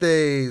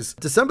birthdays.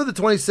 December the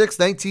 26th,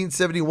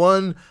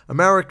 1971,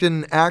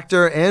 American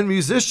actor and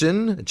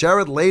musician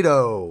Jared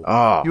Leto.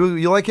 Oh.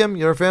 You like him?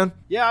 You're a fan?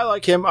 Yeah, I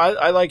like him.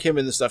 I like him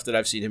in the stuff that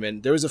I've seen him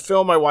in. There was a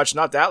film I watched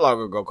not that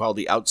long ago called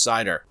The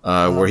Outsider,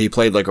 where he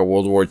played like a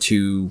World War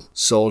II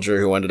soldier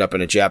who ended up in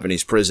a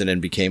Japanese prison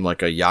and became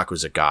like a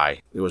Yakuza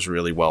guy. It was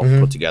really well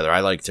put together. I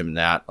liked him in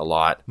that a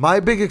lot. My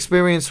big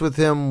experience with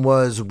him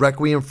was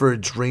Requiem for a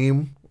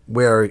Dream,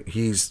 where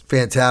he's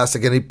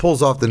fantastic, and he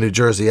pulls off the New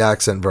Jersey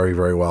accent very,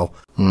 very well.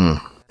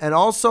 And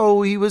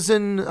also, he was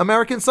in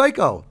American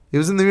Psycho. He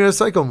was in the American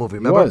Psycho movie,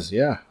 remember? He was,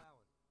 yeah.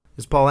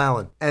 It's Paul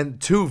Allen.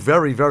 And two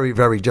very, very,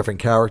 very different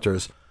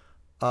characters.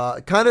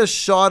 Kind of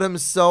shot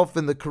himself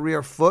in the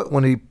career foot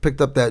when he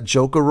picked up that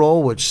Joker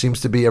role, which seems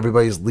to be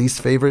everybody's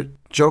least favorite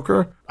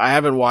Joker. I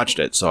haven't watched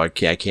it, so I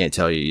can't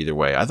tell you either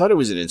way. I thought it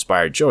was an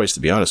inspired choice, to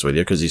be honest with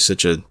you, because he's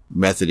such a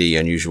methody,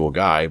 unusual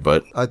guy.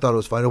 But I thought it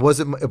was fine. It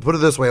wasn't. Put it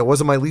this way: it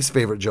wasn't my least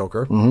favorite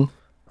Joker.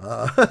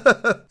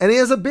 And he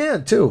has a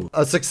band too,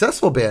 a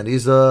successful band.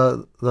 He's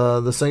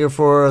the singer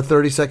for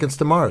 30 Seconds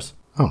to Mars.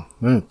 Oh,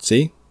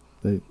 see,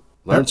 they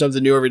learn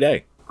something new every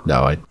day.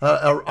 No,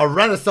 a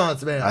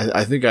Renaissance man.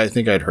 I think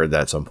I'd heard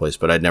that someplace,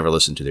 but I'd never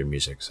listened to their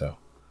music. So,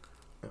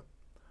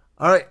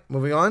 all right,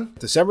 moving on.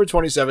 December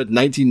 27th,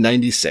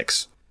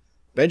 1996.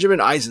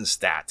 Benjamin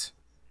Eisenstadt,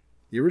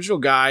 the original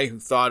guy who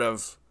thought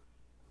of,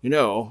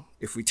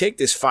 if we take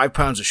this 5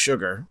 pounds of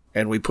sugar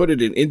and we put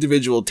it in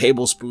individual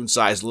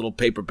tablespoon-sized little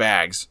paper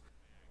bags,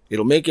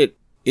 it'll make it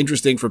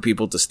interesting for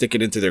people to stick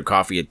it into their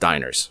coffee at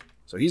diners.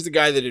 So he's the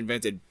guy that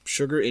invented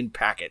sugar in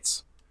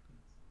packets.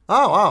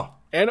 Oh, wow.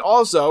 And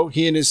also,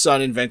 he and his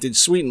son invented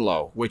Sweet and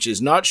Low, which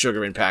is not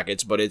sugar in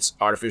packets, but it's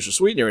artificial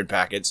sweetener in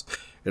packets.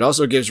 It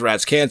also gives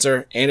rats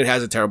cancer, and it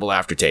has a terrible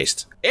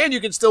aftertaste. And you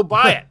can still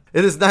buy it.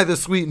 It is neither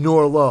sweet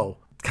nor low.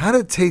 It kind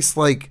of tastes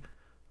like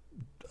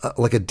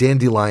a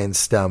dandelion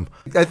stem.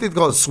 I think they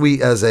call it sweet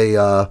as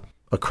a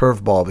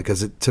curveball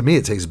because to me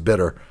it tastes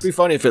bitter. It'd be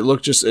funny if it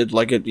looked it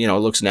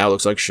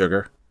looks like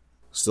sugar,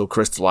 still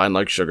crystalline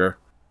like sugar,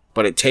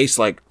 but it tastes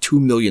like 2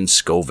 million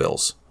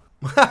Scovilles.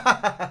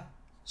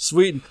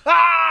 Sweet.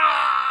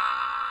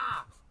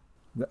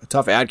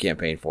 Tough ad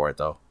campaign for it,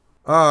 though.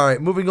 All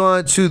right, moving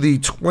on to the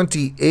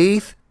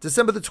 28th.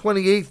 December the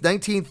 28th,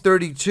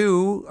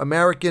 1932,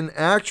 American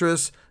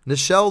actress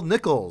Nichelle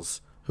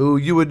Nichols, who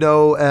you would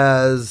know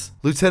as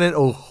Lieutenant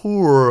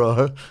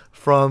Uhura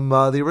from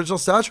the original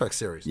Star Trek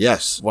series.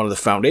 Yes, one of the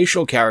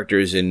foundational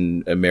characters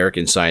in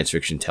American science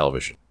fiction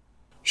television.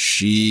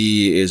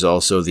 She is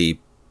also the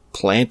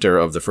planter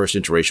of the first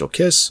interracial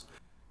kiss,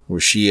 where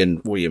she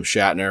and William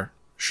Shatner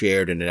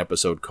shared in an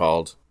episode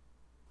called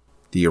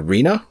The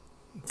Arena,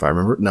 if I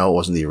remember. No, it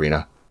wasn't The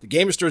Arena. The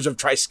Gamesters of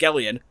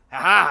Triskelion.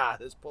 Ha!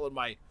 That's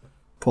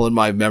pulling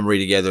my memory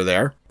together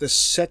there. To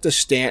set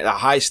a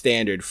high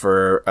standard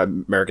for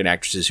American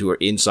actresses who are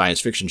in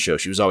science fiction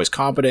shows. She was always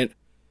competent.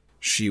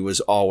 She was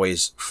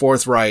always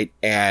forthright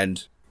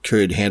and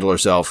could handle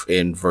herself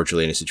in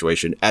virtually any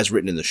situation, as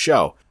written in the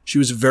show. She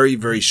was a very,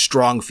 very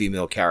strong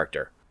female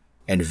character.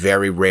 and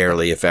very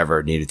rarely, if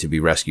ever, needed to be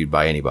rescued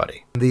by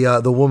anybody.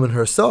 The woman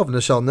herself,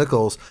 Nichelle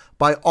Nichols,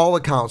 by all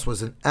accounts,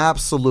 was an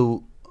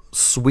absolute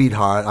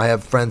sweetheart. I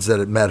have friends that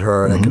had met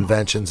her at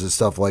conventions and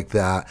stuff like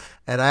that.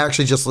 And I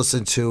actually just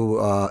listened to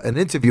an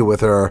interview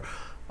with her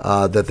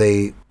that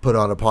they put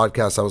on a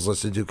podcast I was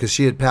listening to, because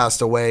she had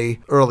passed away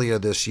earlier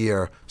this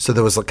year. So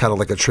there was kind of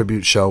like a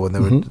tribute show and they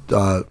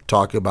were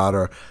talking about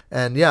her.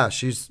 And yeah,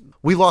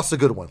 we lost a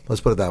good one.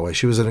 Let's put it that way.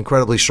 She was an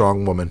incredibly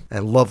strong woman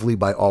and lovely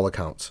by all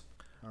accounts.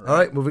 All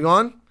right, moving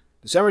on.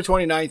 December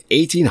 29th,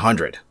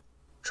 1800.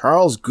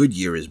 Charles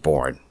Goodyear is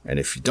born. And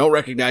if you don't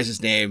recognize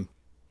his name,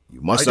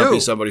 you must not be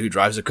somebody who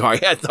drives a car.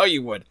 Yeah, I thought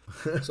you would.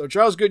 So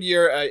Charles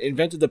Goodyear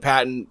invented the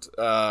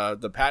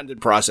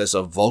patented process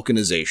of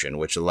vulcanization,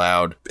 which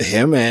allowed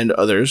him and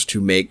others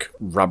to make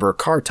rubber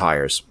car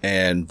tires.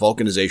 And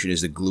vulcanization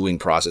is the gluing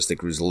process that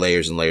glues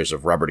layers and layers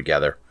of rubber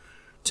together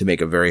to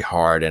make a very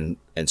hard and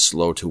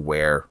slow to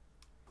wear,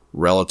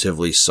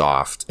 relatively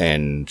soft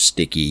and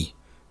sticky,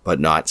 but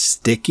not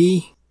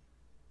sticky,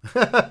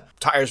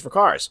 tires for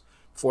cars.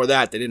 Before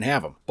that, they didn't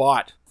have them.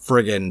 Bought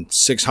friggin'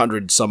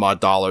 $600 some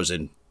odd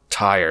in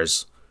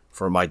tires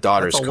for my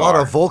daughter's car. That's a lot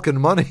of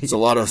Vulcan money. It's a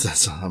lot of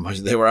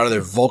they were out of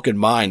their Vulcan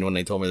mind when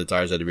they told me the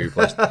tires had to be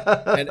replaced.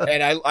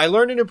 and I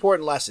learned an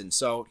important lesson.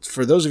 So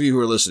for those of you who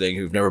are listening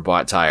who've never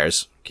bought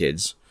tires,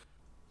 kids,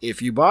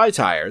 if you buy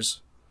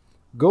tires,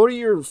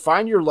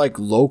 find your like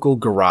local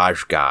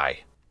garage guy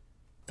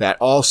that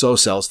also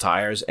sells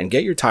tires and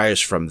get your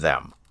tires from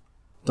them.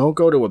 Don't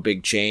go to a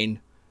big chain,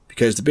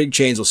 because the big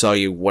chains will sell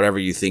you whatever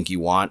you think you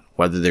want,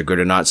 whether they're good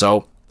or not.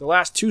 So the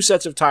last 2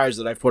 sets of tires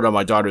that I've put on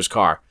my daughter's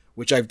car,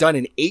 which I've done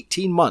in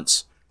 18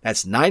 months,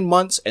 that's 9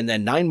 months and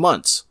then 9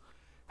 months,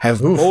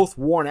 have both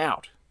worn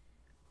out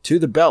to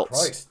the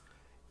belts. Christ.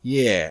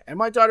 Yeah, and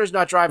my daughter's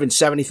not driving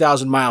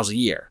 70,000 miles a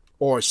year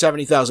or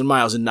 70,000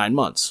 miles in 9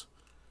 months.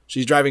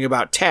 She's driving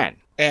about 10.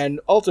 And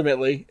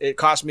ultimately, it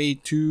cost me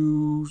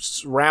 2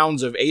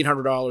 rounds of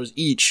 $800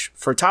 each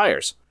for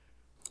tires.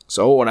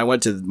 So when I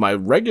went to my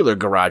regular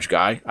garage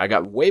guy, I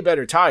got way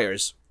better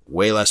tires,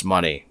 way less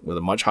money, with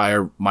a much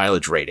higher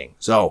mileage rating.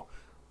 So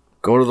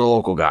go to the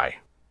local guy.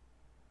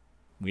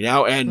 We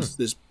now end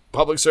this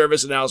public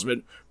service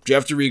announcement.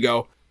 Jeff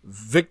Dorigo,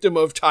 victim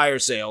of tire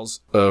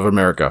sales of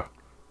America.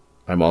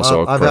 I'm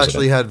also I've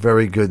actually had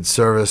very good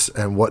service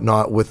and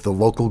whatnot with the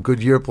local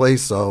Goodyear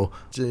place. So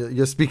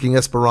you're speaking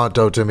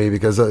Esperanto to me,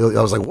 because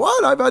I was like,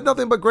 what? I've had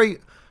nothing but great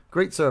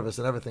service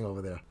and everything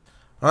over there.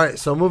 All right,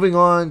 so moving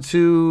on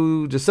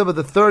to December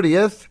the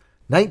 30th,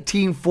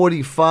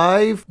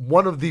 1945,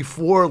 one of the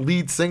 4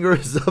 lead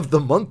singers of the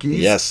Monkees.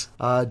 Yes.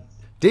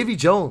 Davy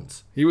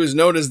Jones. He was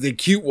known as the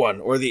cute one,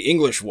 or the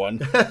English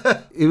one.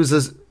 He was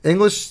an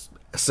English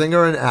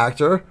singer and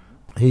actor.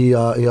 He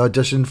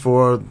auditioned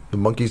for the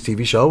Monkees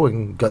TV show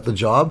and got the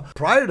job.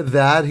 Prior to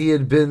that, he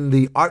had been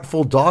the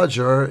Artful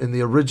Dodger in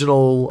the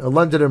original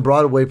London and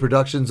Broadway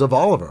productions of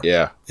Oliver.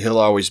 Yeah, he'll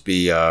always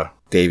be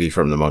Davy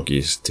from the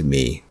Monkees to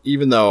me.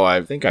 Even though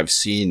I think I've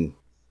seen...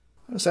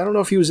 I don't know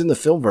if he was in the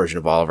film version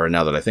of Oliver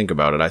now that I think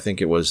about it. I think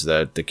it was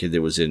the kid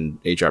that was in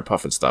H.R.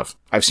 Puff and stuff.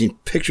 I've seen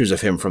pictures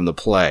of him from the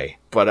play,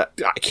 but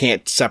I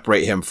can't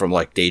separate him from,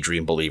 like,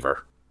 Daydream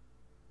Believer.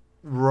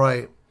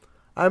 Right.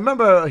 I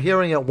remember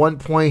hearing at one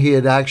point he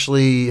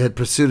had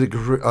pursued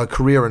a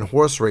career in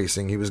horse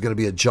racing. He was going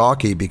to be a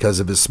jockey because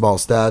of his small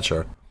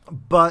stature.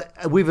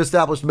 But we've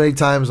established many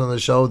times on the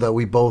show that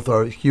we both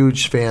are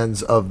huge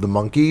fans of the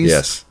Monkees.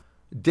 Yes.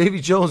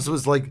 Davy Jones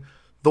was like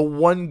the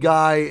one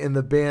guy in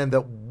the band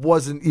that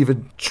wasn't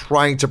even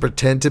trying to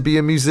pretend to be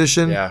a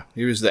musician. Yeah,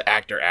 he was the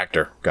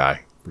actor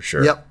guy, for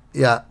sure. Yep,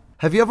 yeah.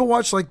 Have you ever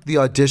watched like the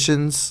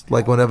auditions,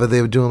 like whenever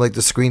they were doing like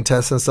the screen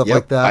tests and stuff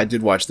like that? I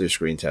did watch their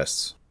screen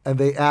tests. And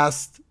they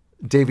asked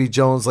Davy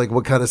Jones, like,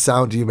 what kind of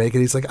sound do you make?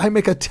 And he's like, I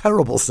make a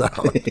terrible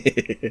sound.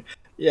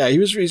 Yeah,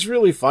 he's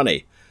really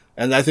funny.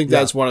 And I think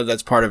that's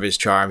part of his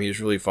charm. He was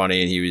really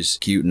funny and he was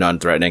cute and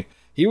unthreatening.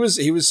 He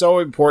was so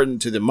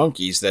important to the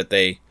Monkees that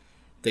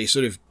they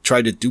sort of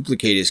tried to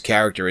duplicate his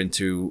character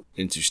into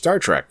Star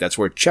Trek. That's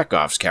where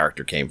Chekhov's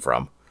character came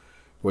from.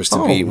 Was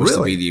to be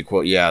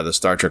the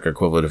Star Trek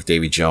equivalent of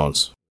Davy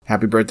Jones.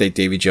 Happy birthday,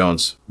 Davy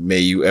Jones. May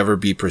you ever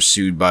be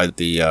pursued by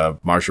the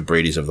Marsha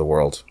Brady's of the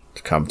world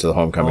to come to the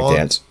homecoming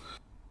dance.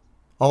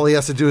 All he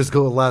has to do is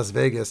go to Las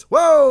Vegas.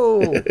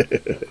 Whoa!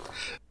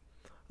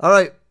 All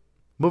right.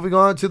 Moving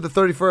on to the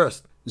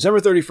 31st.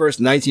 December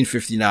 31st,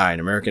 1959,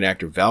 American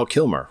actor Val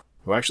Kilmer,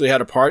 who actually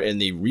had a part in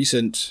the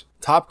recent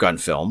Top Gun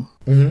film.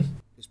 Mm-hmm.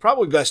 He's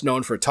probably best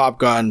known for Top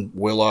Gun,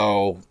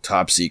 Willow,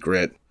 Top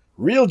Secret,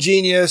 Real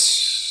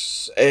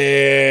Genius,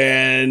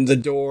 and The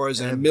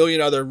Doors, and a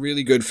million other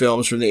really good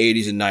films from the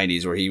 80s and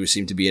 90s where he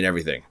seemed to be in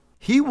everything.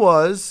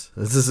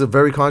 This is a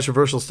very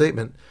controversial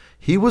statement,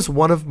 he was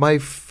one of my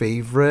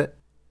favorite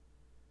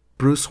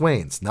Bruce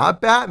Waynes.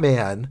 Not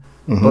Batman,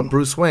 but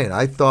Bruce Wayne.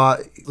 I thought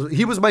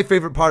he was my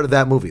favorite part of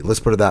that movie. Let's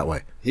put it that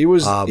way. He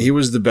was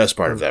the best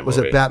part of that movie. Was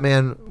it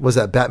Batman? Was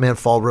that Batman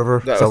Fall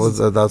River? That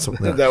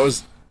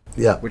was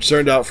which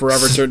turned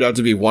out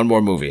to be one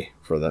more movie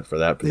for that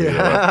particular.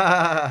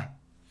 Yeah.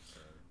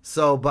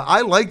 So, but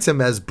I liked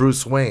him as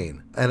Bruce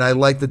Wayne, and I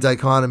liked the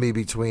dichotomy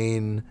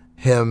between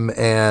him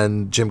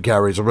and Jim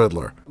Carrey's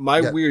Riddler.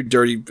 My weird,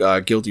 dirty,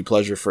 guilty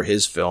pleasure for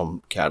his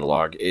film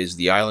catalog is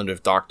The Island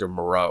of Dr.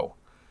 Moreau,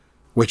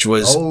 which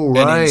was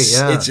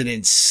it's an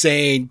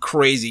insane,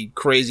 crazy,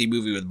 crazy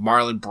movie with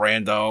Marlon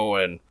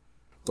Brando and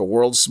the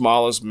world's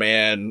smallest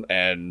man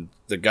and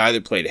the guy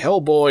that played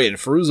Hellboy and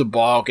Fairuza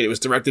Balk, and it was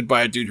directed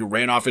by a dude who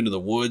ran off into the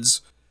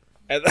woods.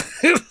 And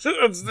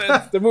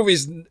the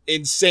movie's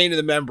insane in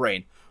the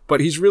membrane, but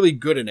he's really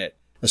good in it,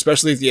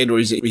 especially at the end where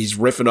he's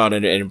riffing on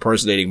it and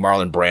impersonating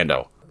Marlon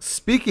Brando.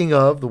 Speaking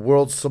of the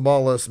world's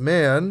smallest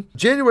man,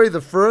 January the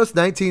 1st,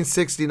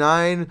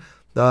 1969,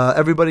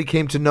 everybody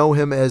came to know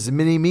him as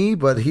Mini-Me,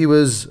 but he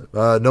was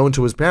known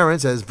to his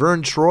parents as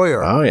Vern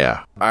Troyer. Oh,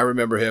 yeah. I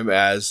remember him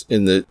as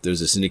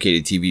there's a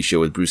syndicated TV show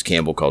with Bruce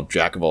Campbell called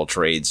Jack of All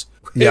Trades,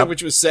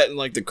 which was set in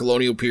like the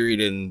colonial period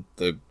in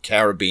the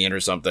Caribbean or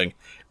something.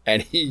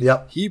 And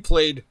he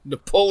played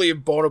Napoleon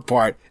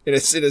Bonaparte in a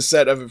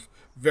set of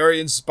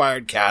very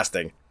inspired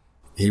casting.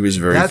 He was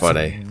very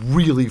funny.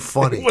 Really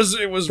funny. It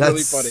was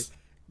really funny.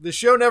 The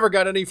show never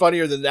got any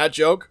funnier than that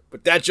joke,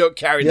 but that joke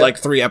carried like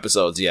 3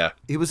 episodes,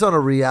 He was on a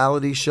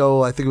reality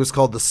show, I think it was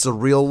called The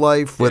Surreal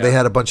Life, where they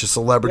had a bunch of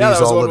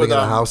celebrities all living in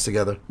a house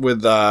together.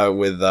 With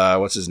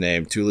what's his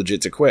name? Too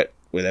Legit to Quit,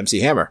 with MC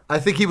Hammer. I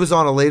think he was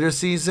on a later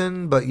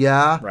season, but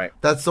right.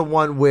 That's the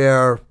one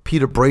where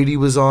Peter Brady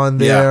was on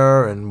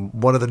there and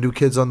one of the new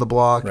kids on the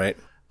block. Right.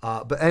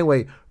 But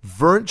anyway,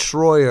 Vern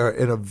Troyer,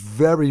 in a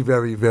very,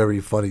 very, very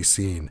funny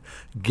scene,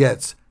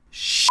 gets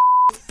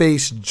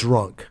shit-faced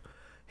drunk.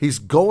 He's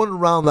going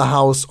around the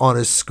house on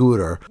his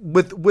scooter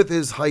with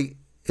his height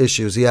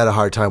issues. He had a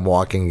hard time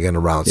walking and getting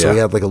around, so he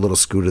had like a little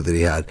scooter that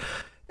he had.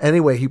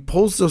 Anyway, he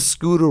pulls the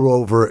scooter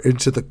over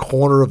into the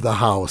corner of the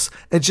house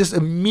and just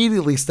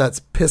immediately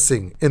starts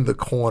pissing in the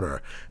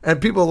corner.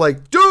 And people are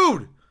like,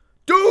 dude!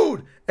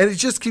 And he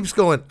just keeps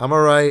going, I'm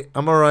all right.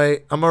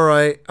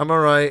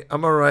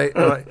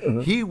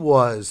 He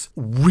was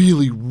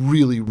really,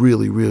 really,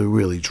 really, really,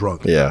 really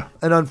drunk. Yeah.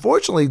 And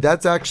unfortunately,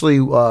 that's actually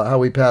how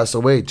he passed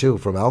away, too,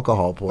 from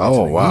alcohol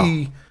poisoning. Oh,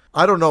 wow.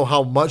 I don't know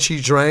how much he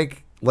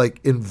drank, like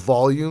in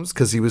volumes,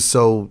 because he was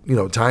so,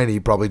 tiny, he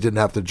probably didn't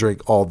have to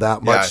drink all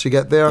that much to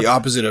get there. The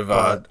opposite of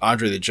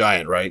Andre the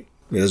Giant, right?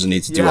 He doesn't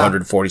need to do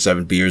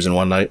 147 beers in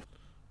one night.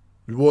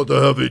 You want to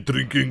have a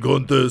drinking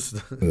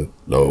contest?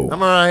 No.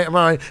 I'm all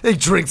right. He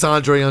drinks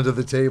Andre under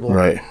the table.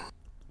 Right.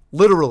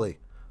 Literally.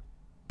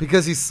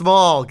 Because he's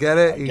small, get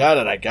it?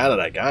 I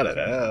got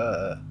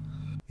it.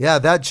 Yeah,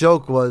 that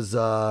joke was...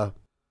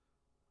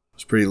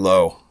 It's pretty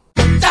low.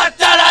 The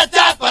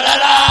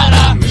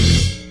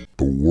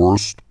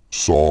worst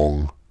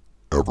song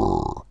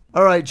ever.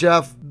 All right,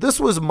 Jeff,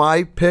 this was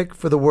my pick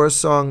for the worst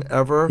song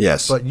ever.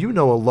 Yes. But you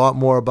know a lot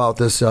more about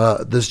this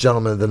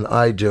gentleman than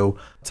I do.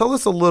 Tell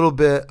us a little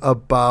bit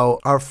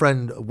about our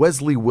friend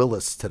Wesley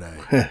Willis today.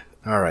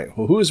 All right.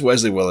 Well, who is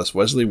Wesley Willis?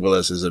 Wesley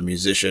Willis is a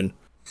musician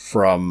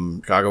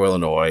from Chicago,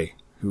 Illinois,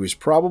 who is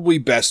probably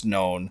best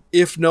known,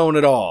 if known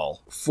at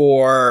all,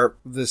 for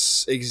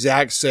this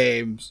exact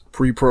same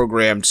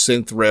pre-programmed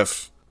synth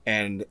riff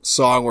and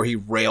song where he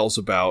rails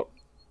about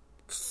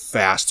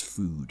fast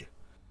food.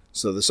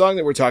 So the song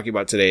that we're talking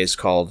about today is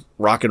called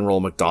Rock and Roll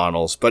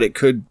McDonald's, but it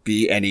could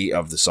be any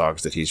of the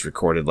songs that he's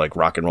recorded, like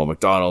Rock and Roll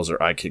McDonald's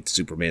or I Kicked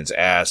Superman's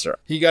Ass. Or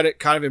he got it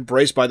kind of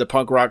embraced by the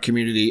punk rock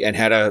community and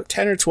had a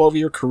 10 or 12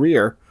 year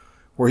career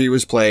where he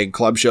was playing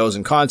club shows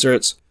and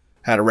concerts,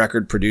 had a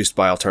record produced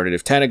by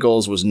Alternative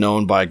Tentacles, was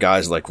known by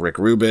guys like Rick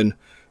Rubin,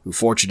 who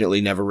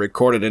fortunately never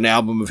recorded an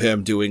album of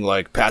him doing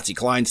like Patsy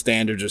Cline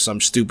standards or some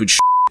stupid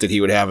shit that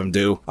he would have him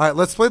do. All right,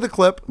 let's play the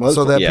clip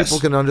so that people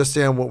can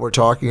understand what we're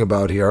talking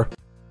about here.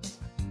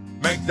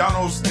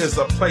 McDonald's is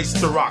a place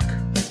to rock.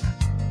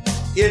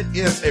 It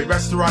is a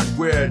restaurant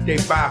where they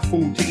buy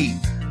food to eat.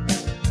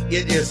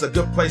 It is a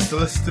good place to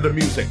listen to the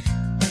music.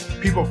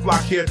 People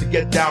flock here to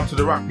get down to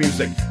the rock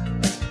music.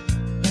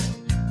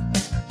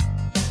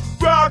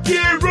 Rock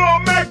and roll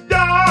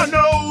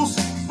McDonald's.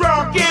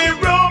 Rock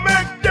and roll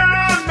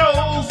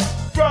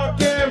McDonald's.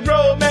 Rock and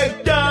roll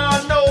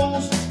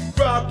McDonald's.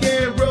 Rock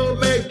and roll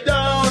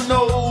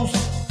McDonald's.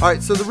 All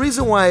right, so the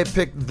reason why I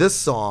picked this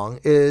song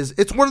is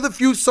it's one of the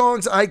few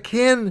songs I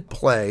can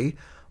play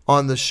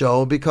on the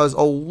show because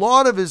a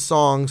lot of his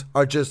songs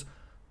are just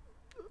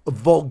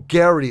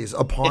vulgarities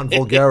upon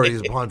vulgarities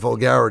upon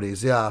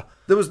vulgarities. Yeah,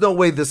 there was no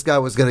way this guy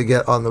was going to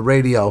get on the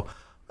radio.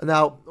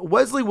 Now,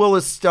 Wesley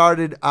Willis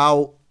started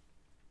out,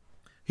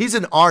 he's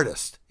an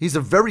artist. He's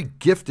a very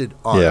gifted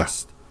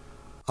artist.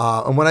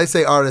 And when I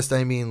say artist,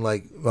 I mean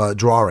like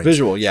drawing.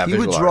 Visual, yeah.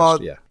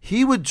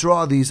 He would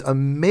draw these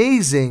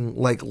amazing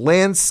like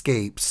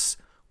landscapes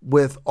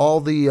with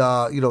all the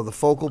the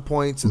focal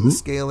points and the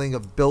scaling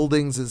of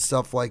buildings and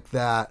stuff like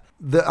that.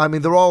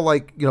 They're all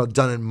like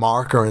done in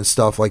marker and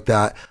stuff like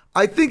that.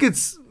 I think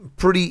it's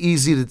pretty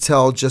easy to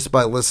tell just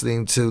by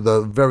listening to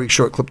the very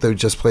short clip that we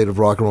just played of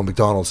Rock and Roll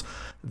McDonald's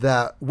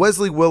that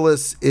Wesley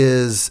Willis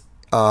is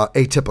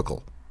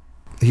atypical.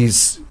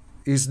 He's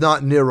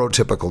not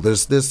neurotypical.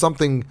 There's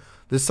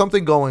There's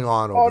something going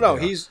on over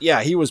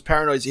there. He was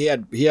paranoid. He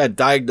had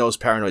diagnosed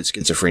paranoid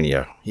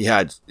schizophrenia.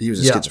 He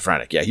was a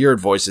schizophrenic. Yeah, he heard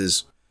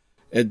voices.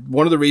 And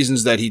one of the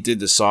reasons that he did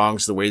the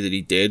songs the way that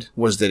he did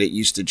was that it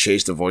used to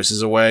chase the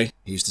voices away.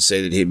 He used to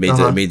say that he made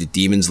the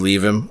demons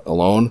leave him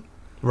alone.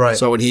 Right.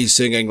 So when he's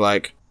singing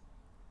like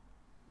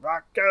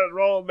rock and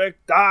roll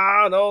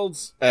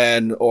McDonald's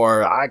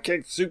or I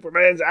kicked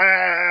Superman's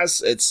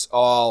ass, it's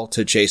all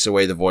to chase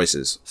away the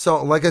voices.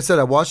 So like I said,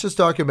 I watched this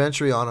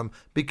documentary on him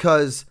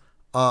because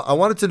I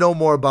wanted to know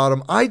more about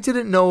him. I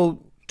didn't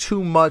know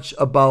too much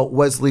about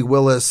Wesley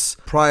Willis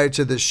prior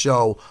to this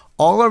show.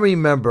 All I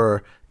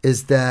remember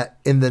is that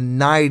in the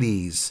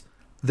 90s,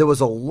 there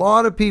was a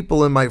lot of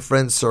people in my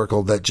friend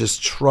circle that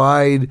just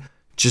tried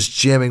just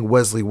jamming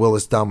Wesley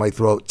Willis down my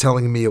throat,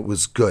 telling me it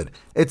was good.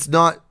 It's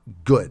not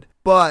good.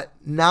 But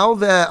now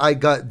that I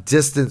got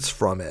distance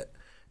from it,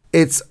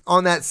 it's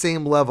on that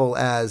same level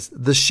as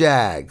The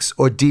Shags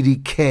or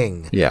D.D.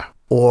 King. Yeah.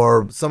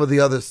 Or some of the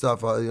other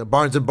stuff,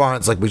 Barnes and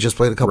Barnes, like we just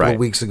played a couple of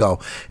weeks ago.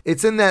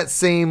 It's in that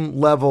same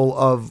level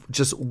of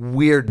just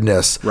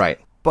weirdness. Right.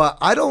 But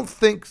I don't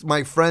think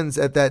my friends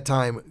at that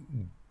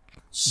time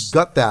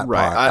got that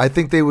part. I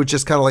think they were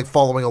just kind of like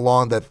following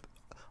along that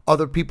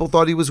other people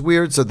thought he was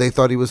weird, so they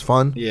thought he was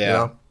fun. Yeah. You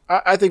know?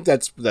 I think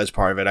that's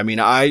part of it. I mean,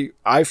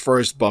 I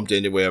first bumped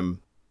into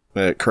him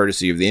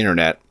courtesy of the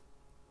internet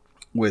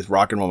with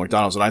Rock and Roll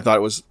McDonald's, and I thought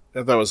it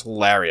was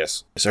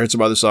hilarious. So I heard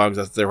some other songs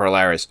that they were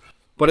hilarious.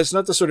 But it's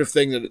not the sort of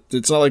thing that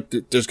it's not like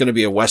there's going to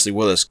be a Wesley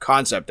Willis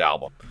concept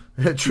album.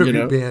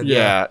 Tribute band.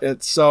 Yeah.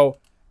 It's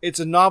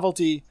a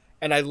novelty.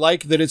 And I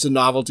like that it's a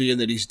novelty and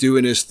that he's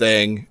doing his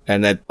thing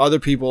and that other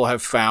people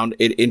have found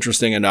it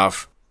interesting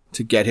enough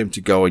to get him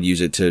to go and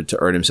use it to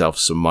earn himself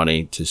some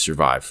money to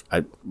survive.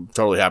 I'm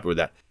totally happy with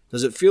that.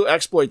 Does it feel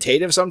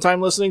exploitative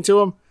sometime listening to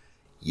him?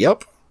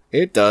 Yep,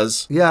 it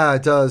does. Yeah,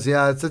 it does.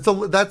 Yeah,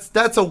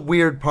 that's a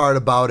weird part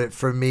about it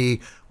for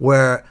me,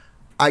 where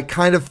I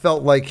kind of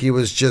felt like he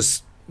was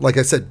just, like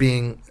I said,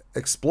 being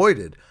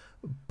exploited.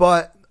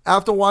 But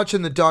after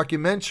watching the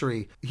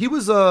documentary, he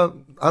was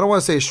I don't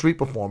want to say a street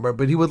performer,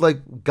 but he would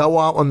like go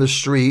out on the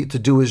street to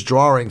do his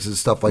drawings and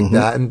stuff like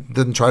that, and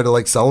then try to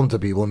like sell them to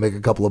people and make a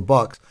couple of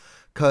bucks.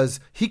 Because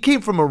he came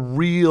from a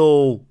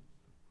real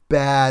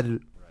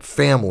bad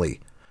family.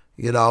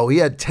 You know, he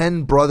had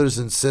 10 brothers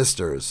and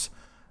sisters,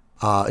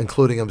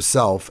 including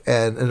himself,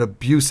 and an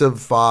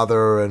abusive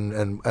father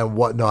and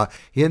whatnot.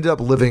 He ended up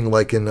living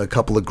like in a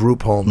couple of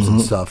group homes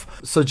and stuff.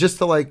 So just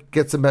to like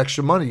get some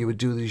extra money, he would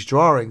do these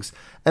drawings.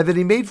 And then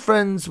he made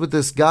friends with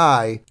this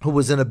guy who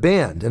was in a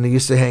band, and he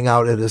used to hang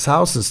out at his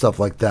house and stuff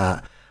like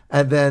that.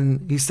 And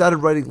then he started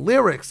writing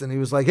lyrics, and he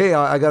was like, "Hey,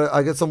 I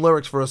got some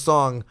lyrics for a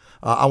song.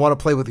 I want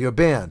to play with your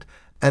band."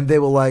 And they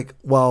were like,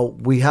 "Well,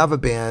 we have a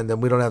band,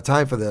 and we don't have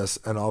time for this,"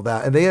 and all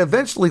that. And they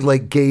eventually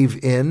like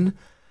gave in.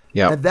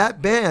 Yeah. And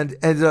that band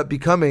ended up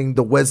becoming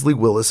the Wesley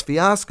Willis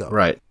Fiasco.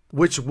 Right.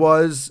 Which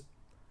was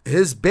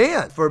his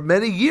band for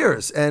many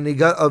years. And he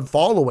got a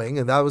following,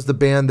 and that was the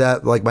band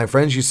that like my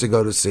friends used to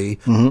go to see.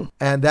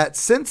 And that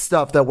synth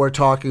stuff that we're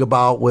talking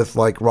about with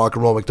like Rock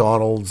and Roll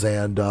McDonald's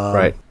and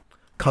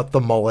Cut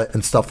the Mullet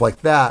and stuff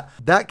like that,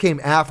 that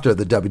came after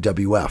the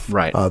WWF.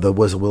 Right. The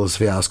Wesley Willis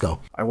Fiasco.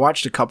 I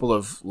watched a couple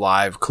of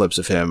live clips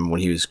of him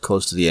when he was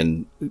close to the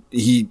end.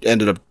 He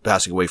ended up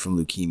passing away from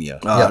leukemia,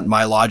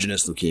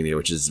 myelogenous leukemia,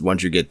 which is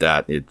once you get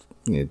that,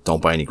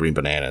 don't buy any green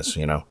bananas,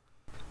 you know?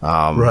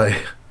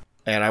 Right.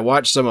 And I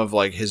watched some of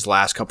like his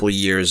last couple of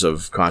years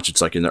of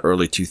concerts, like in the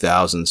early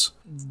 2000s.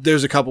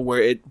 There's a couple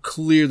where it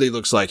clearly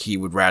looks like he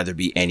would rather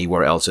be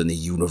anywhere else in the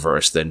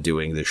universe than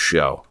doing this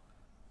show.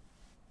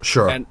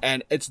 Sure.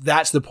 And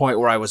that's the point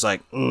where I was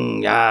like,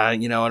 I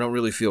don't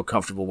really feel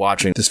comfortable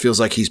watching. This feels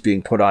like he's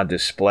being put on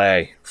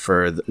display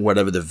for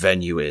whatever the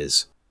venue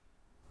is,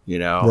 you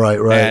know? Right.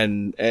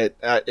 And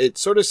it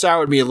sort of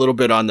soured me a little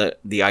bit on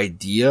the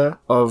idea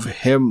of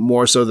him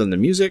more so than the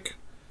music.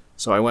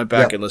 So I went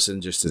back and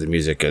listened just to the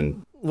music,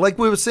 and like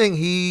we were saying,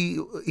 he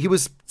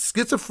was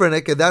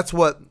schizophrenic, and that's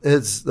what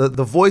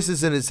the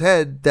voices in his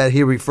head that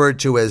he referred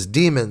to as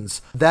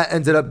demons, that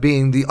ended up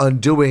being the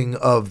undoing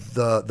of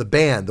the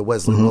band, the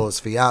Wesley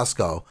Willis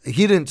Fiasco.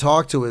 He didn't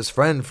talk to his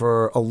friend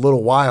for a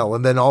little while,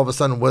 and then all of a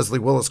sudden Wesley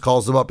Willis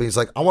calls him up, and he's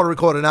like, "I want to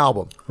record an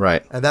album."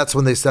 Right. And that's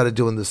when they started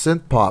doing the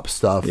synth pop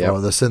stuff, or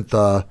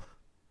the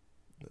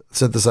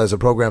synthesizer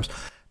programs.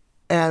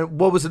 And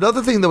what was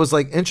another thing that was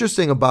like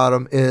interesting about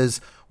him is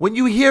when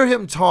you hear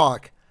him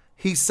talk,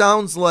 he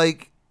sounds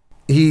like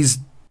he's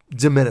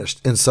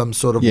diminished in some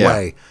sort of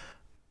way.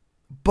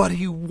 But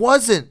he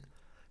wasn't,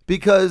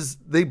 because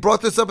they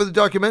brought this up in the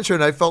documentary,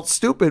 and I felt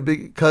stupid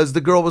because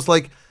the girl was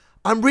like,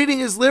 "I'm reading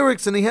his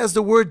lyrics and he has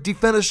the word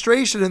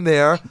defenestration in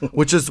there,"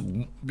 which is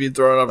being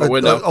thrown out a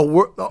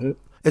window.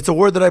 It's a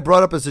word that I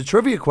brought up as a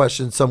trivia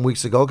question some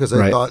weeks ago because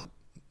I thought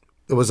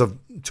it was a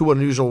too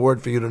unusual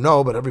word for you to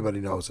know, but everybody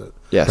knows it.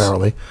 Yes.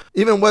 Apparently.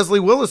 Even Wesley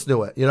Willis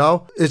knew it, you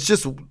know? It's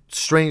just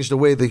strange the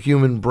way the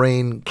human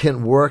brain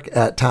can work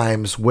at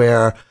times,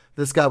 where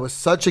this guy was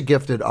such a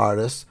gifted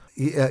artist.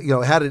 He,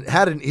 had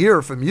an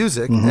ear for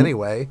music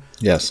anyway.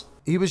 Yes.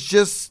 he was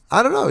just,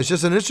 I don't know, he's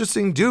just an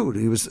interesting dude.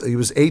 He was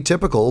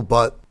atypical,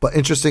 but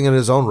interesting in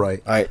his own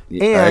right. I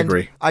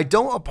agree. I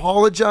don't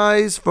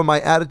apologize for my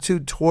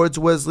attitude towards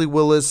Wesley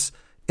Willis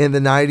in the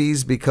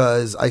 90s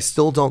because I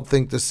still don't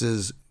think this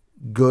is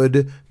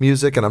good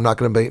music, and I'm not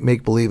going to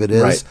make believe it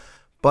is. Right.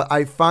 But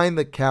I find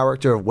the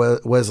character of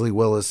Wesley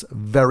Willis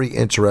very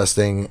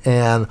interesting,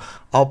 and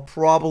I'll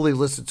probably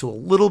listen to a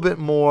little bit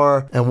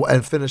more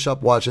and finish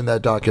up watching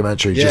that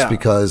documentary just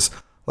because,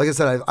 like I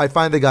said, I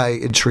find the guy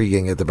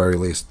intriguing at the very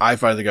least. I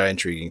find the guy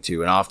intriguing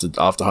too, and I'll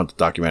have to hunt the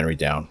documentary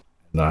down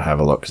and have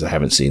a look because I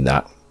haven't seen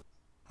that.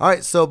 All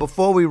right, so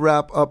before we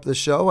wrap up the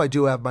show, I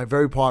do have my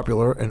very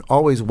popular and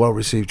always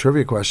well-received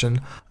trivia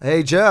question.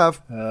 Hey,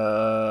 Jeff.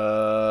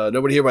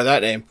 Nobody here by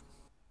that name.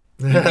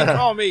 You can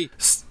call me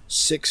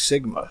Six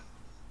Sigma.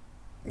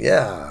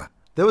 Yeah.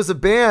 There was a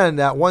band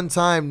at one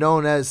time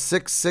known as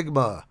Six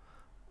Sigma,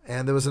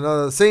 and there was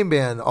another same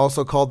band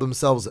also called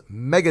themselves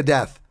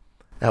Megadeth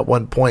at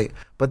one point,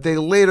 but they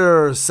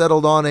later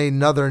settled on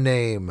another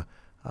name.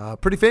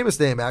 Pretty famous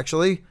name,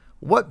 actually.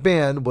 What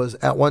band was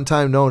at one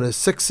time known as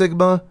Six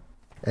Sigma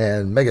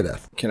and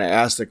Megadeth? Can I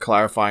ask the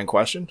clarifying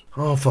question?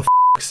 Oh, for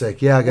f***'s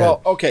sake. Yeah, go ahead.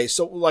 Well, okay,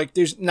 so like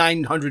there's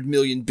 900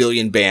 million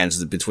billion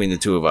bands between the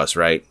two of us,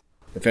 right?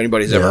 If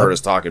anybody's ever heard us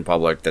talk in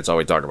public, that's all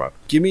we talk about.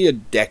 Give me a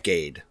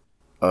decade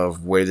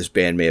of where this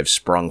band may have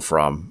sprung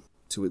from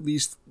to at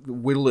least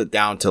whittle it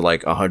down to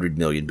like 100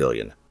 million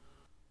billion.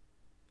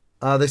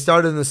 They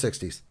started in the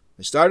 60s.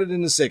 They started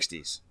in the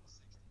 60s.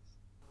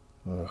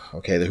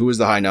 Okay, who was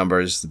the High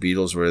Numbers? The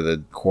Beatles were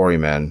the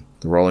Quarrymen.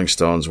 The Rolling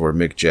Stones were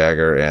Mick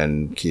Jagger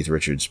and Keith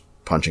Richards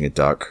punching a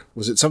duck.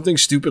 Was it something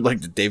stupid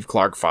like the Dave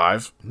Clark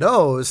 5?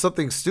 No, it was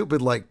something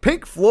stupid like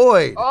Pink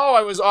Floyd. Oh,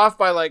 I was off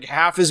by like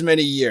half as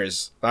many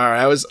years. All right,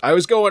 I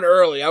was going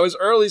early. I was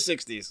early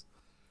 60s.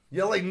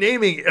 You're like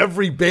naming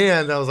every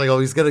band. I was like, oh,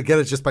 he's gonna get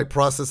it just by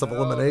process of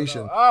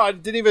elimination. No. Oh, I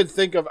didn't even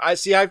think of. I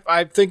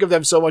think of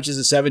them so much as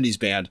a 70s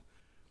band.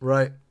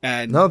 Right.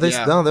 And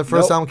their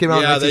first album came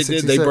out in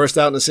 1966. They did. They burst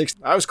out in the 60s.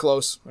 I was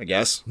close, I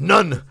guess.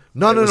 None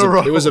in a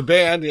row. It was a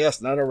band,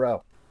 yes, none in a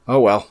row. Oh,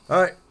 well.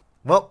 All right.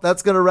 Well,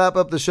 that's going to wrap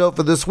up the show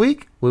for this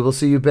week. We will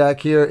see you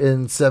back here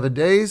in 7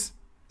 days.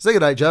 Say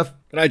goodnight, Jeff.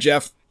 Good night,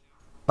 Jeff.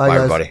 Bye, guys.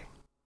 Everybody.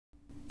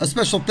 A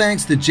special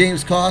thanks to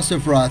James Costa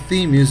for our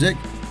theme music.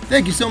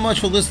 Thank you so much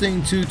for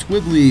listening to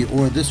Twibbly,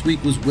 or This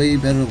Week Was Way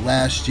Better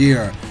Last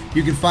Year.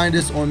 You can find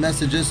us or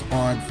message us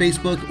on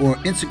Facebook or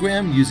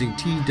Instagram using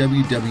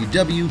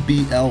TWWWBLY.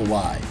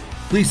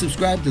 Please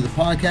subscribe to the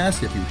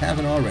podcast if you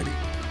haven't already.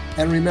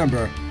 And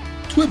remember,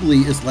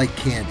 Twibbly is like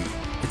candy.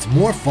 It's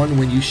more fun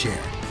when you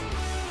share.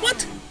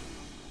 What?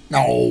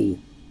 No.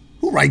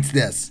 Who writes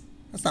this?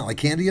 That's not like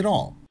candy at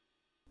all.